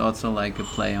 but it's also like a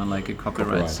play on like a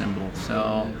copyright symbol,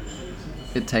 so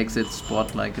it takes its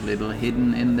spot like a little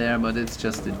hidden in there, but it's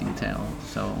just a detail.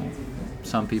 So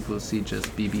some people see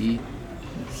just BB,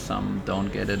 some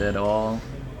don't get it at all,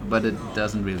 but it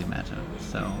doesn't really matter.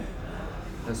 So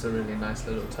That's a really nice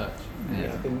little touch.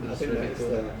 yeah, That's really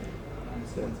cool.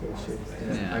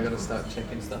 Yeah. I gotta start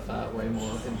checking stuff out way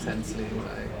more intensely,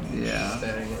 like Yeah.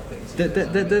 staring at things.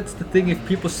 That's the thing. If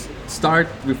people start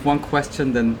with one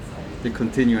question, then they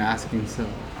continue asking so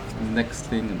the next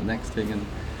thing and the next thing, and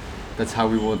that's how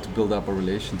we want to build up a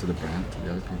relation to the brand, to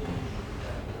the other people.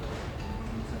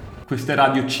 Questa è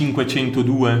Radio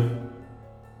 502.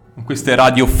 Questa è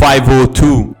Radio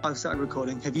 502. I've started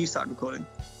recording. Have you started recording?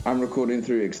 I'm recording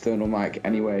through external mic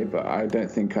anyway, but I don't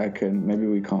think I can. Maybe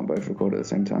we can't both record at the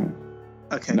same time.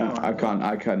 Okay. No, alright.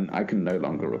 I can't. I can no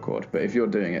longer record. But if you're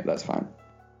doing it, that's fine.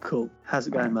 Cool. How's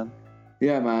it going, man?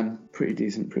 Yeah, man. Pretty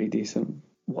decent.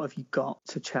 What have you got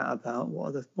to chat about?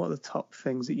 What are the top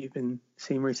things that you've been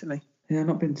seeing recently? Yeah,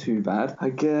 not been too bad. I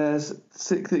guess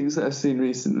 6 things that I've seen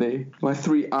recently. My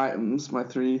 3 items, my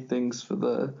 3 things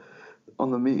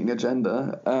on the meeting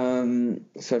agenda.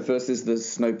 So first is the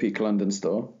Snow Peak London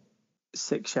store.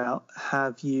 Sick shout.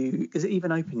 Is it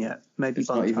even open yet? Maybe It's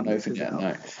by not the even time this open is yet, out.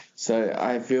 no. So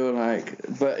I feel like,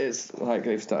 but it's like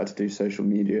they've started to do social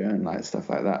media and like stuff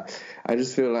like that. I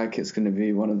just feel like it's going to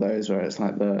be one of those where it's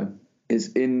like it's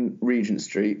in Regent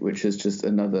Street, which is just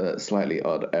another slightly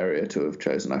odd area to have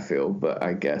chosen, I feel, but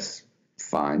I guess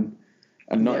fine.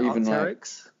 And not Yeah, even like,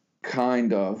 Arc'teryx?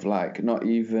 kind of like, not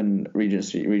even Regent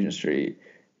Street.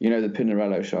 You know the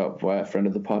Pinarello shop where a friend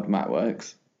of the pod, Matt,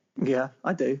 works? Yeah,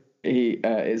 I do. He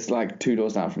is like 2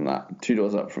 doors up from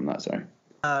that, sorry.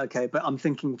 Okay, but I'm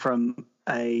thinking from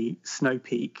a Snow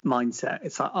Peak mindset.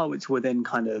 It's like, it's within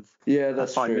kind of Yeah,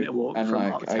 that's a 5-minute true. walk And from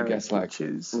like, I Arc'teryx, guess like which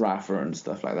is Rafa and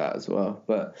stuff like that as well.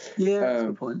 But yeah, that's a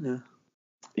good point. Yeah,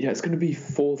 yeah, it's going to be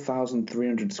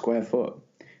 4,300 square foot.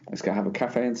 It's going to have a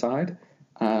cafe inside,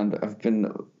 and I've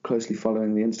been closely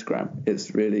following the Instagram.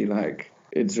 It's really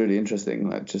interesting.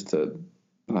 Like just to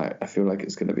I feel like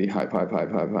it's going to be hype. Do you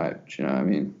know what I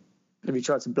mean? have you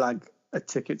tried to blag a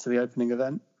ticket to the opening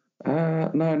event? No,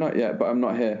 not yet. But I'm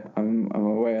not here. I'm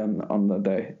away on the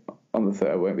day. On the third,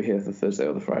 I won't be here the Thursday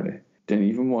or the Friday. Didn't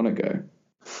even want to go.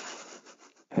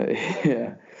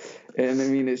 Yeah, and I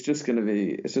mean it's just gonna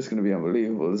be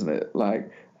unbelievable, isn't it?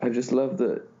 Like I just love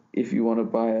that if you want to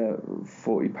buy a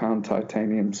 £40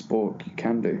 titanium spork, you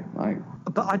can do. Like,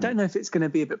 But I don't know if it's going to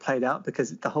be a bit played out,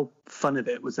 because the whole fun of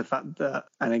it was the fact that,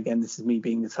 and again, this is me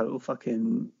being a total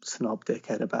fucking snob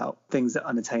dickhead about things that are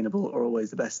unattainable are always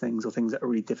the best things, or things that are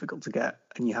really difficult to get,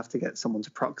 and you have to get someone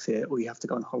to proxy it, or you have to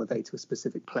go on holiday to a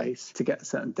specific place to get a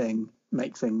certain thing,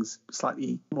 make things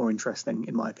slightly more interesting,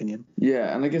 in my opinion.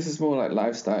 yeah, and I guess it's more like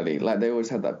lifestyle-y. Like they always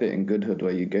had that bit in Good Hood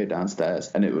where you go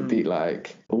downstairs and it would be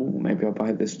like, oh, maybe I'll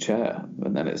buy this chair,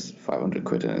 and then it's 500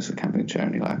 quid and it's a camping chair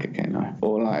and you're like, okay, no.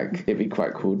 Or like it'd be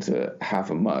quite cool to have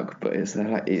a mug, but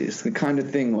it's the kind of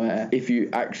thing where if you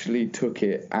actually took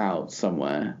it out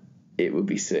somewhere, it would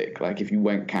be sick. Like if you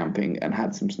went camping and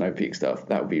had some Snow Peak stuff,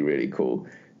 that would be really cool.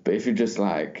 But if you're just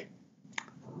like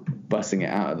bussing it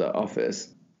out of the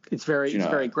office, It's very Do you know-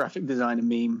 very graphic design and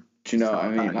meme Do you know what I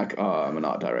mean? So, Like, oh, I'm an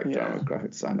art director, Yeah. I'm a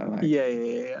graphic designer. Like,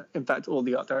 Yeah. In fact, all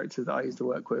the art directors that I used to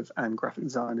work with and graphic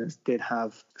designers did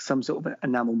have some sort of an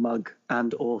enamel mug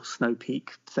and or Snow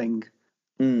Peak thing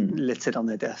littered on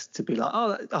their desk to be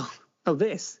like,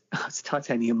 this. It's a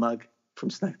titanium mug from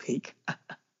Snow Peak.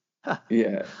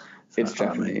 yeah, it's all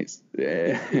right, mate. Japanese.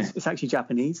 Yeah. It's actually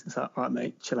Japanese. It's like, all right,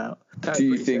 mate, chill out. Do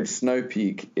you think Snow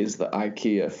Peak is the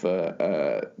IKEA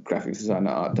for graphic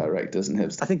designer, art directors, and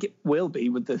hipsters? I think it will be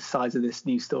with the size of this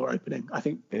new store opening. I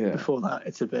think before that,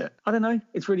 it's a bit, I don't know.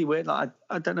 It's really weird. Like,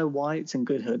 I don't know why it's in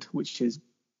Good Hood, which is,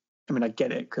 I mean, I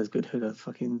get it because Good Hood are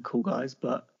fucking cool guys,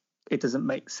 but it doesn't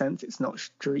make sense. It's not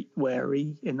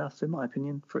streetwear-y enough, in my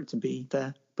opinion, for it to be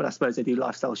there. But I suppose they do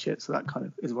lifestyle shit, so that kind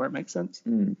of is where it makes sense.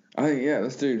 I think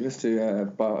let's do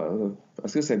bar. I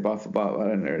was gonna say bar for bar, but I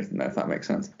don't really know if that makes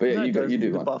sense. But yeah, you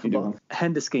do one. Bar for You do bar. one.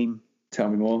 Henderscheme. Tell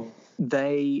me more.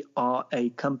 They are a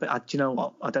company. Do you know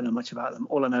what? I don't know much about them.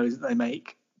 All I know is that they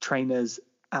make trainers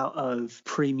out of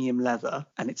premium leather,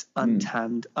 and it's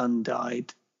untanned,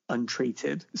 undyed,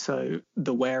 untreated. So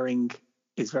the wearing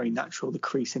is very natural. The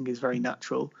creasing is very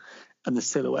natural, and the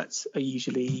silhouettes are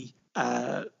usually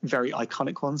very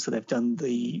iconic ones. So they've done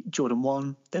the Jordan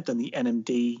 1, they've done the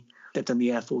NMD, they've done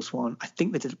the Air Force 1. I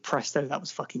think they did a Presto. That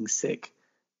was fucking sick.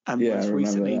 And most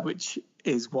recently, which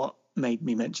is what made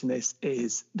me mention this,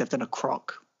 is they've done a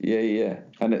Croc. Yeah.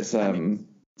 And it's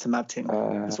it's a mad thing.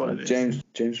 That's what it is.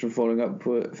 James from Failing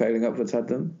Upwards had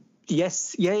them.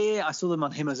 Yes. Yeah. I saw them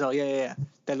on him as well. Yeah.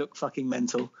 They look fucking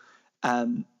mental. I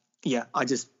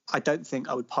don't think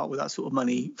I would part with that sort of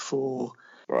money for.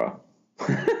 Bruh.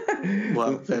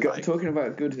 Well, talking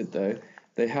about Good Hood though,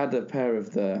 they had a pair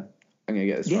of I'm gonna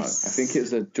get this wrong. I think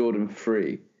it's a Jordan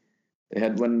 3. They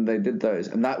had when they did those,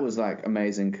 and that was like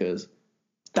amazing because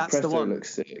that's Presto the one.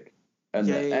 looks sick,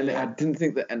 and I didn't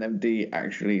think the NMD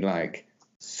actually like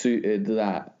suited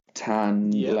that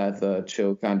tan leather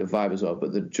chill kind of vibe as well.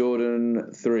 But the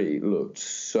Jordan 3 looked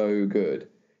so good,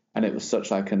 and it was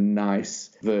such like a nice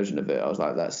version of it. I was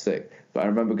like, that's sick. But I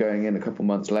remember going in a couple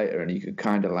months later, and you could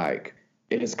kind of like.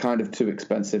 It is kind of too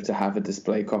expensive to have a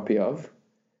display copy of,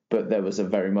 but there was the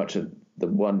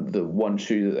one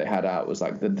shoe that they had out was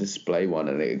like the display one,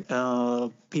 and it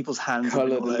people's hands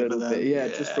coloured all a little over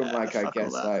bit, just from like I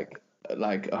guess like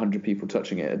 100 people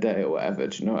touching it a day or whatever.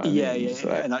 Do you know what I mean? Yeah,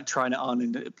 and like trying it on,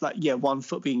 and like one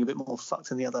foot being a bit more fucked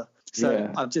than the other.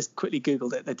 So I've just quickly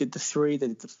googled it. They did the 3.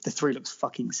 The 3 looks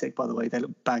fucking sick, by the way. They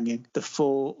look banging. The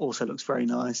 4 also looks very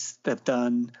nice. They've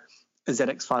done a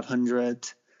ZX 500.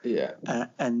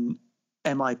 And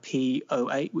MIP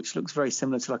 08, which looks very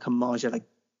similar to like a Margiela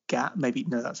Gap. Maybe,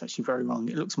 no, that's actually very wrong.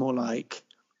 It looks more like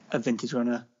a vintage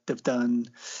runner. They've done,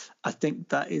 I think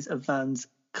that is a Vans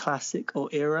Classic or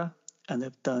Era, and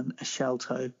they've done a Shell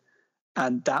Toe.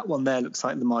 And that one there looks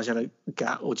like the Margiela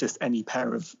Gap or just any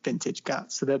pair of vintage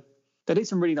Gats. So they did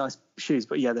some really nice shoes,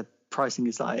 but yeah, the pricing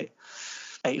is like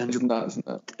 800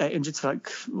 to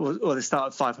like, or they start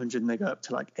at 500 and they go up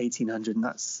to like 1800, and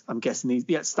that's, I'm guessing these,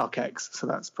 StockX. So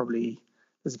that's probably,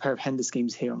 there's a pair of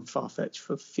Henderschemes here on Farfetch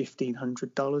for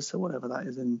 $1,500, so whatever that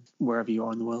is in wherever you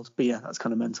are in the world. But yeah, that's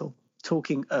kind of mental.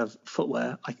 Talking of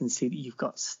footwear, I can see that you've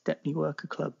got Stepney Worker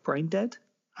Club Brain Dead.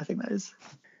 I think that is.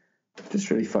 Just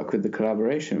really fuck with the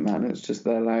collaboration, man. It's just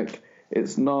they're like,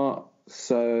 it's not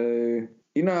so.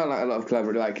 You know, like a lot of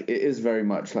collaboration, like it is very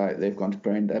much like they've gone to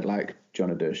Brain Dead, like, do you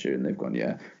want to do a shoot? And they've gone,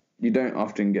 yeah. You don't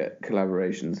often get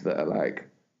collaborations that are like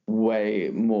way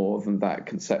more than that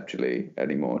conceptually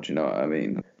anymore. Do you know what I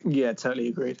mean? Yeah, totally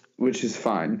agreed. Which is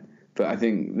fine. But I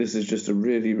think this is just a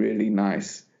really, really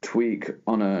nice tweak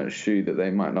on a shoe that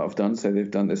they might not have done. So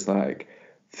they've done this like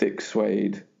thick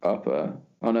suede upper.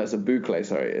 Oh no, it's a boucle,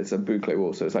 sorry. It's a boucle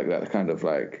wool. So it's like that kind of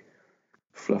like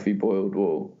fluffy boiled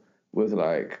wool with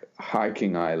like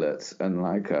hiking eyelets and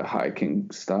like a hiking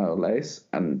style lace.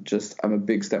 And just, I'm a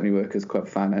big Stepney Workers Club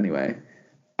fan anyway.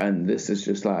 And this is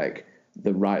just like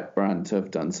the right brand to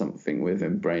have done something with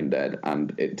in Brain Dead.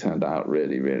 And it turned out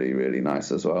really, really, really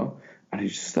nice as well. And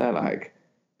he's just there like,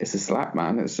 it's a slap,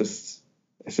 man. It's just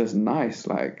nice.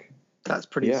 Like, that's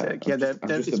pretty sick. Yeah,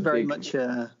 it's very much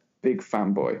a big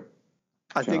fanboy.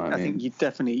 I think you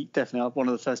definitely are one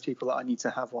of the first people that I need to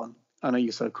have one. I know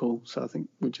you're so cool, so I think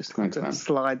we just have to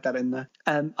slide that in there.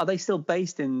 Are they still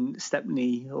based in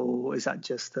Stepney, or is that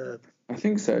just I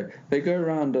think so. They go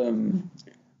around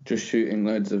just shooting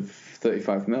loads of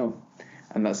 35mm,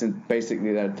 and that's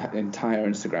basically their entire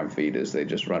Instagram feed is they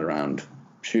just run around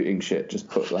shooting shit, just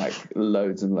put like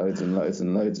loads and loads and loads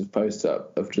and loads of posts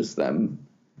up of just them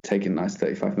taking nice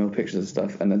 35mm pictures of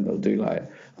stuff, and then they'll do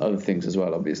like other things as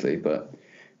well, obviously. But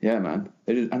yeah, man,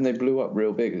 they blew up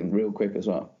real big and real quick as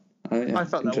well. Yeah, I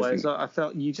felt that way. interesting. So I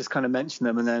felt you just kind of mentioned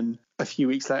them, and then a few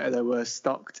weeks later they were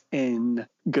stocked in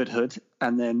Goodhood,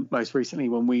 and then most recently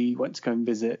when we went to go and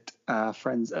visit our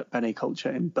friends at Bene Culture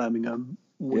in Birmingham,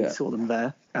 we saw them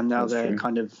there, and now That's they're true.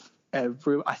 kind of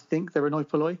I think they're in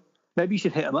Oipoloi. Maybe you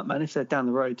should hit them up, man, if they're down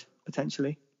the road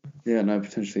potentially. Yeah, no,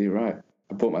 potentially you're right.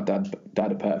 I bought my dad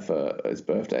a pair for his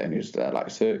birthday, and he was like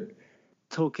sick.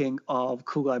 Talking of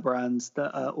cool guy brands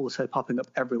that are also popping up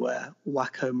everywhere,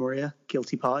 Wacko Maria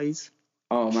Guilty Parties,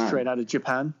 Oh man, straight out of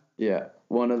Japan. yeah,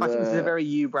 one of I think this is a the. very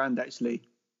you brand actually.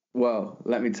 Well,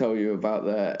 let me tell you about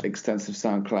their extensive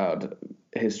SoundCloud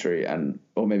history,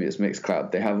 or maybe it's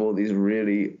Mixcloud. They have all these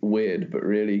really weird but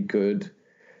really good,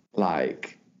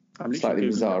 like I'm literally slightly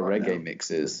Googling bizarre it right reggae now.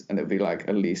 mixes, and it'd be like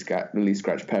a Lee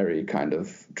Scratch Perry kind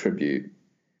of tribute.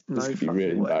 This No could be fucking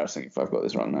really way. embarrassing if I've got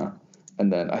this wrong now. And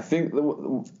then I think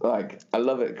I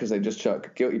love it because they just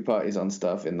chuck Guilty Parties on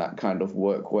stuff in that kind of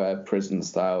workwear prison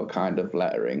style kind of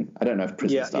lettering. I don't know if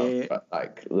prison style, but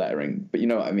like lettering. But you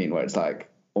know what I mean, where it's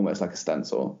like almost like a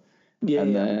stencil. Yeah,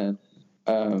 And yeah.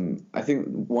 then I think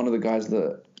one of the guys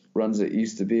that runs it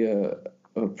used to be a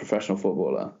professional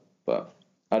footballer, but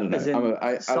I don't As know. in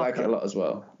I like soccer? it a lot as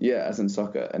well. Yeah, as in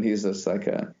soccer, and he's just like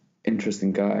a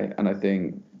interesting guy, and I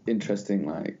think interesting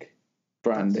like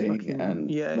branding fucking-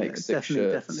 and yeah, make yeah, sick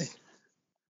definitely, shirts. definitely.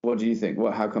 What do you think?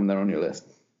 How come they're on your list?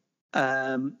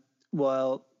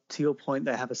 Well, to your point,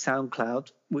 they have a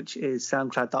SoundCloud, which is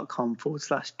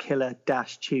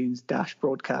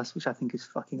soundcloud.com/killer-tunes-broadcast, which I think is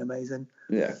fucking amazing.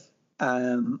 Yeah,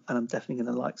 And I'm definitely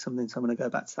going to like something, so I'm going to go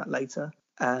back to that later.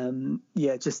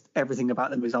 Yeah, just everything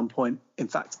about them is on point. In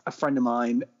fact, a friend of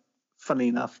mine, funnily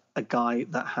enough, a guy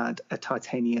that had a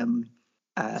titanium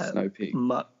Snow Peak.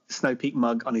 Snow Peak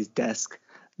mug on his desk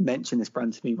mentioned this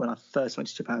brand to me when I first went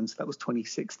to Japan, so that was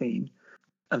 2016.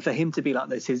 And for him to be like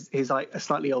this, he's like a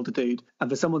slightly older dude, and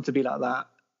for someone to be like that,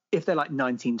 if they're like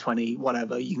 19, 20,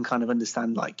 whatever, you can kind of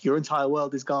understand like your entire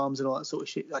world is GARMS and all that sort of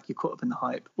shit, like you're caught up in the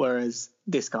hype. Whereas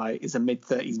this guy is a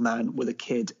mid-30s man with a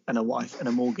kid and a wife and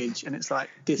a mortgage, and it's like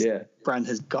this brand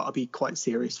has got to be quite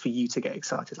serious for you to get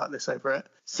excited like this over it.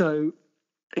 So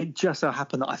it just so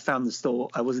happened that I found the store.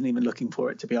 I wasn't even looking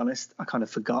for it, to be honest. I kind of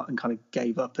forgot and kind of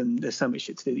gave up, and there's so much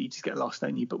shit to do that you just get lost,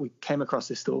 don't you? But we came across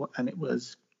this store and it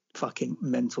was fucking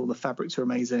mental. The fabrics are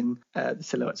amazing, the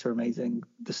silhouettes are amazing,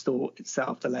 the store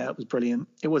itself, the layout was brilliant.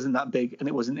 It wasn't that big and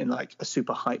it wasn't in like a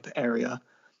super hype area,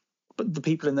 but the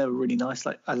people in there were really nice.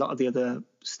 Like a lot of the other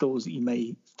stores that you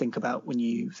may think about when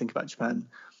you think about Japan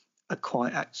are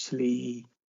quite actually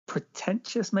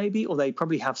pretentious maybe, or they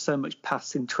probably have so much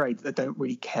passing trade that they don't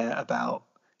really care about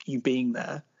you being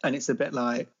there. And it's a bit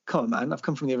like, come on man, I've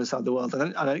come from the other side of the world.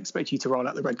 I don't expect you to roll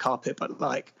out the red carpet, but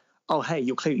like, oh hey,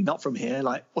 you're clearly not from here,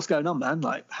 like what's going on man,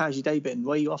 like how's your day been,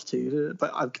 where are you off to?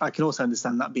 But I can also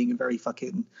understand that being a very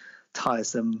fucking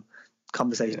tiresome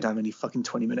conversation to have any fucking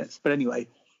 20 minutes. But anyway,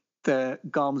 the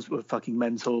garms were fucking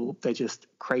mental. They're just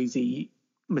crazy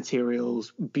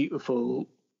materials, beautiful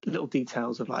little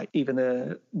details of like even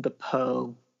the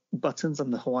pearl buttons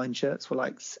on the Hawaiian shirts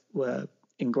were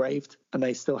engraved, and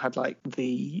they still had like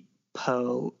the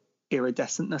pearl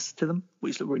iridescentness to them,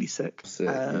 which looked really sick.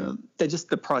 They're just,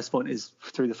 the price point is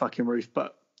through the fucking roof,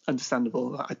 but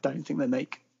understandable. I don't think they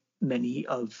make many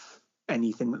of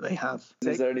anything that they have.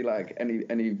 Is there any like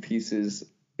any pieces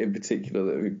in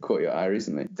particular that caught your eye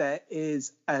recently? There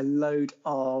is a load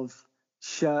of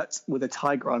shirts with a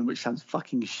tiger on, which sounds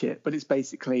fucking shit, but it's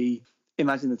basically,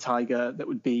 imagine the tiger that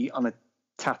would be on a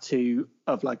tattoo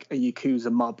of like a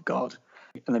Yakuza mob god,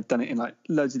 and they've done it in like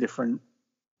loads of different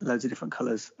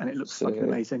colors, and it looks fucking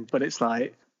amazing. But it's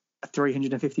like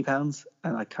 £350,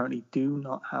 and I currently do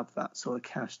not have that sort of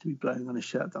cash to be blowing on a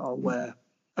shirt that I'll wear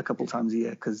a couple times a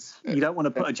year, because you don't want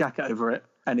to put a jacket over it,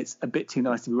 and it's a bit too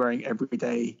nice to be wearing every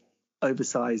day,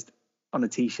 oversized on a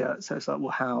t-shirt. So it's like, well,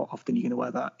 how often are you going to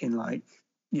wear that in like,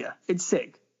 yeah, it's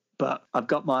sick. But I've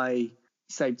got my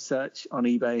saved search on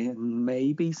eBay, and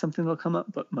maybe something will come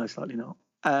up, but most likely not.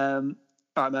 All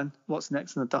right, man, what's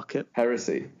next on the docket?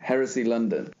 Heresy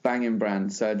London, banging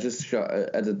brand. So I just shot an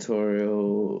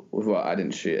editorial. Well, I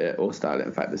didn't shoot it or style it,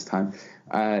 in fact, this time.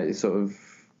 Sort of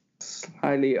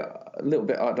slightly, a little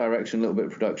bit art direction, a little bit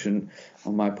of production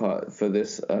on my part for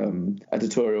this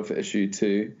editorial for issue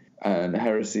 2. And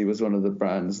Heresy was one of the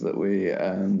brands that we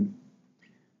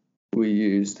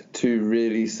used. 2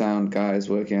 really sound guys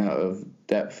working out of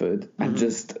Deptford, and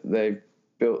just they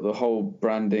built the whole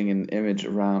branding and image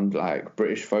around like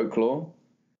British folklore,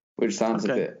 which sounds a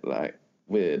bit like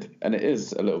weird, and it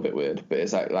is a little bit weird, but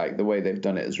it's like the way they've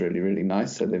done it is really, really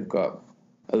nice. So they've got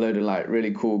a load of like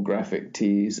really cool graphic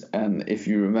tees, and if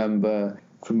you remember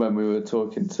from when we were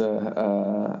talking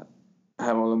to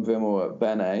Hamel and Vimmel at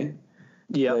Bene.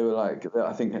 Yeah. They were like,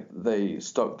 I think they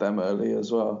stocked them early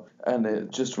as well. And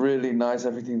it just really nice.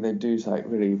 Everything they do is like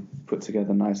really put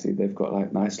together nicely. They've got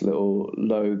like nice little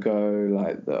logo,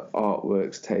 like the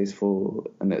artwork's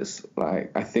tasteful. And it's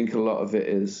like, I think a lot of it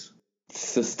is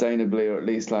sustainably or at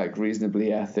least like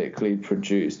reasonably ethically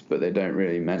produced, but they don't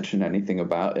really mention anything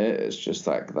about it. It's just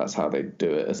like that's how they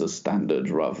do it as a standard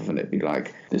rather than it be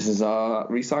like, this is our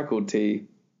recycled tea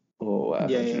or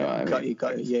whatever. Yeah, do you know what I mean?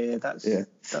 got you. Yeah,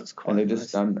 that's quite And they've nice.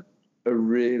 just done a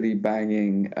really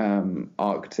banging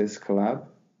Arctis collab,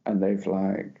 and they've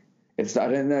like, it's, I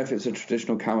don't know if it's a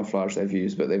traditional camouflage they've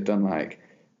used, but they've done like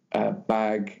a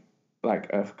bag,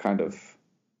 like a kind of,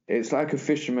 it's like a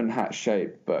fisherman hat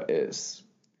shape, but it's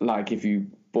like if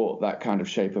you bought that kind of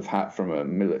shape of hat from a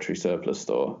military surplus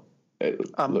store.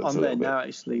 I'm there now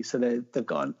actually. So they've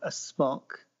got a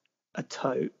smock, a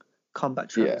tote, combat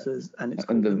trousers, and it's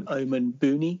called an Omen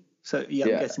Boonie. So I'm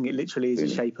guessing it literally is the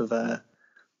shape of an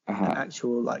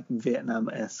actual like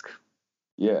Vietnam-esque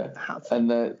hat. And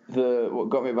the what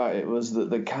got me about it was that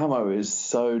the camo is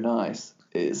so nice.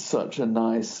 It's such a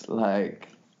nice like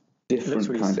different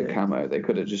really kind sick. Of camo. They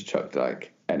could have just chucked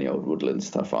like any old woodland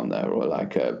stuff on there, or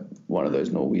like one of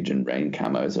those Norwegian rain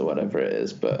camos or whatever it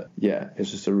is. But yeah,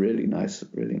 it's just a really nice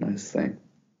thing.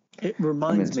 It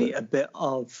reminds me a bit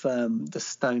of the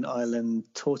Stone Island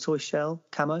tortoise shell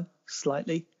camo,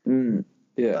 slightly.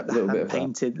 Yeah, like a little bit of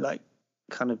painted, like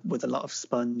kind of with a lot of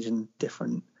sponge and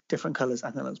different colours.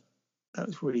 I think that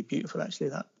was really beautiful actually.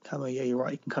 That camo. Yeah, you're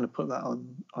right. You can kind of put that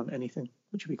on anything,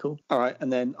 which would be cool. All right,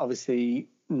 and then obviously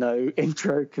no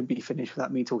intro could be finished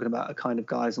without me talking about a kind of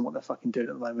guys and what they're fucking doing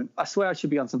at the moment. I swear I should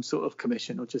be on some sort of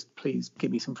commission, or just please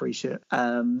give me some free shit.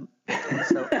 So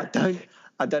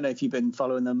I don't know if you've been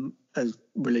following them as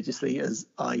religiously as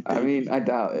I do. I mean, I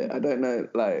doubt it. I don't know.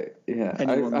 Like, yeah,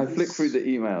 I flick through the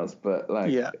emails, but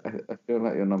like, I feel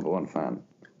like you're number one fan.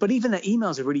 But even their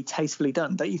emails are really tastefully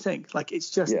done, don't you think? Like, it's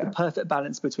just the perfect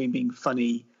balance between being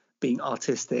funny, being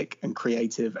artistic and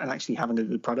creative, and actually having a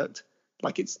good product.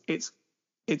 Like, it's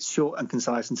short and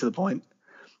concise and to the point.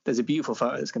 There's a beautiful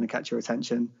photo that's going to catch your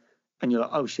attention, and you're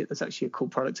like, oh shit, there's actually a cool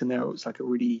product in there. Or it's like a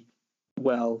really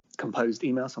well composed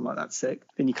email, so I'm like, that's sick.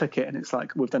 Then you click it and it's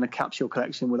like, we've done a capsule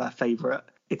collection with our favorite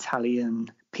Italian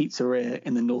pizzeria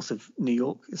in the north of New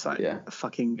York. It's like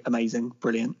fucking amazing,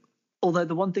 brilliant. Although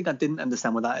the one thing I didn't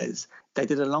understand with that is they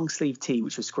did a long sleeve tee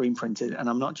which was screen printed, and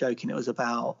I'm not joking, it was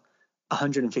about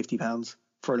 £150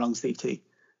 for a long sleeve tee,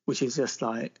 which is just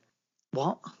like,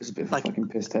 what? It's a bit of a fucking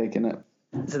piss take, isn't it?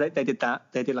 So they did that.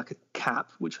 They did like a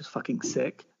cap, which was fucking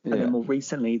sick. And then more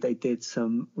recently, they did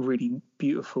some really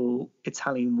beautiful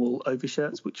Italian wool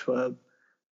overshirts, which were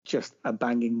just a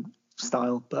banging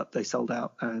style, but they sold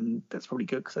out, and that's probably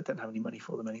good because I don't have any money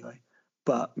for them anyway.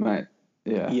 But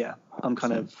I'm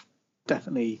kind of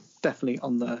definitely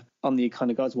on the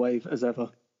kind of guys wave as ever.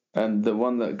 And the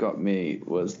one that got me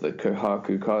was the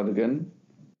Kohaku cardigan.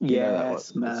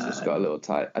 Yes, man. It's just got a little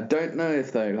tie. I don't know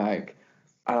if they like.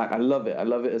 I love it. I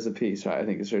love it as a piece, right? I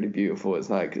think it's really beautiful. It's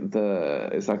like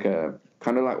a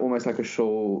kind of like almost like a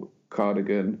shawl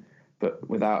cardigan, but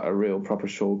without a real proper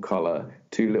shawl collar.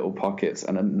 2 little pockets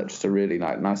and just a really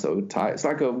nice little tie. It's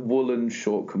like a woolen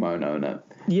short kimono, isn't it?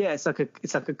 Yeah, it's like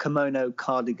a kimono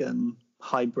cardigan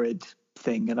hybrid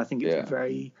thing, and I think it's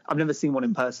very. I've never seen one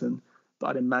in person,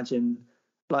 but I'd imagine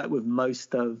like with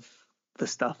most of the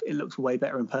stuff, it looks way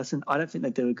better in person. I don't think they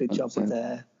do a good job with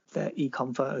their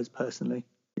e-com photos personally.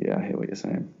 Yeah, I hear what you're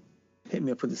saying. Hit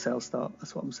me up with the sales start.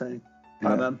 That's what I'm saying.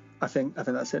 I think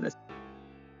that's it.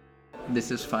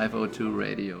 This is 502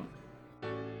 Radio.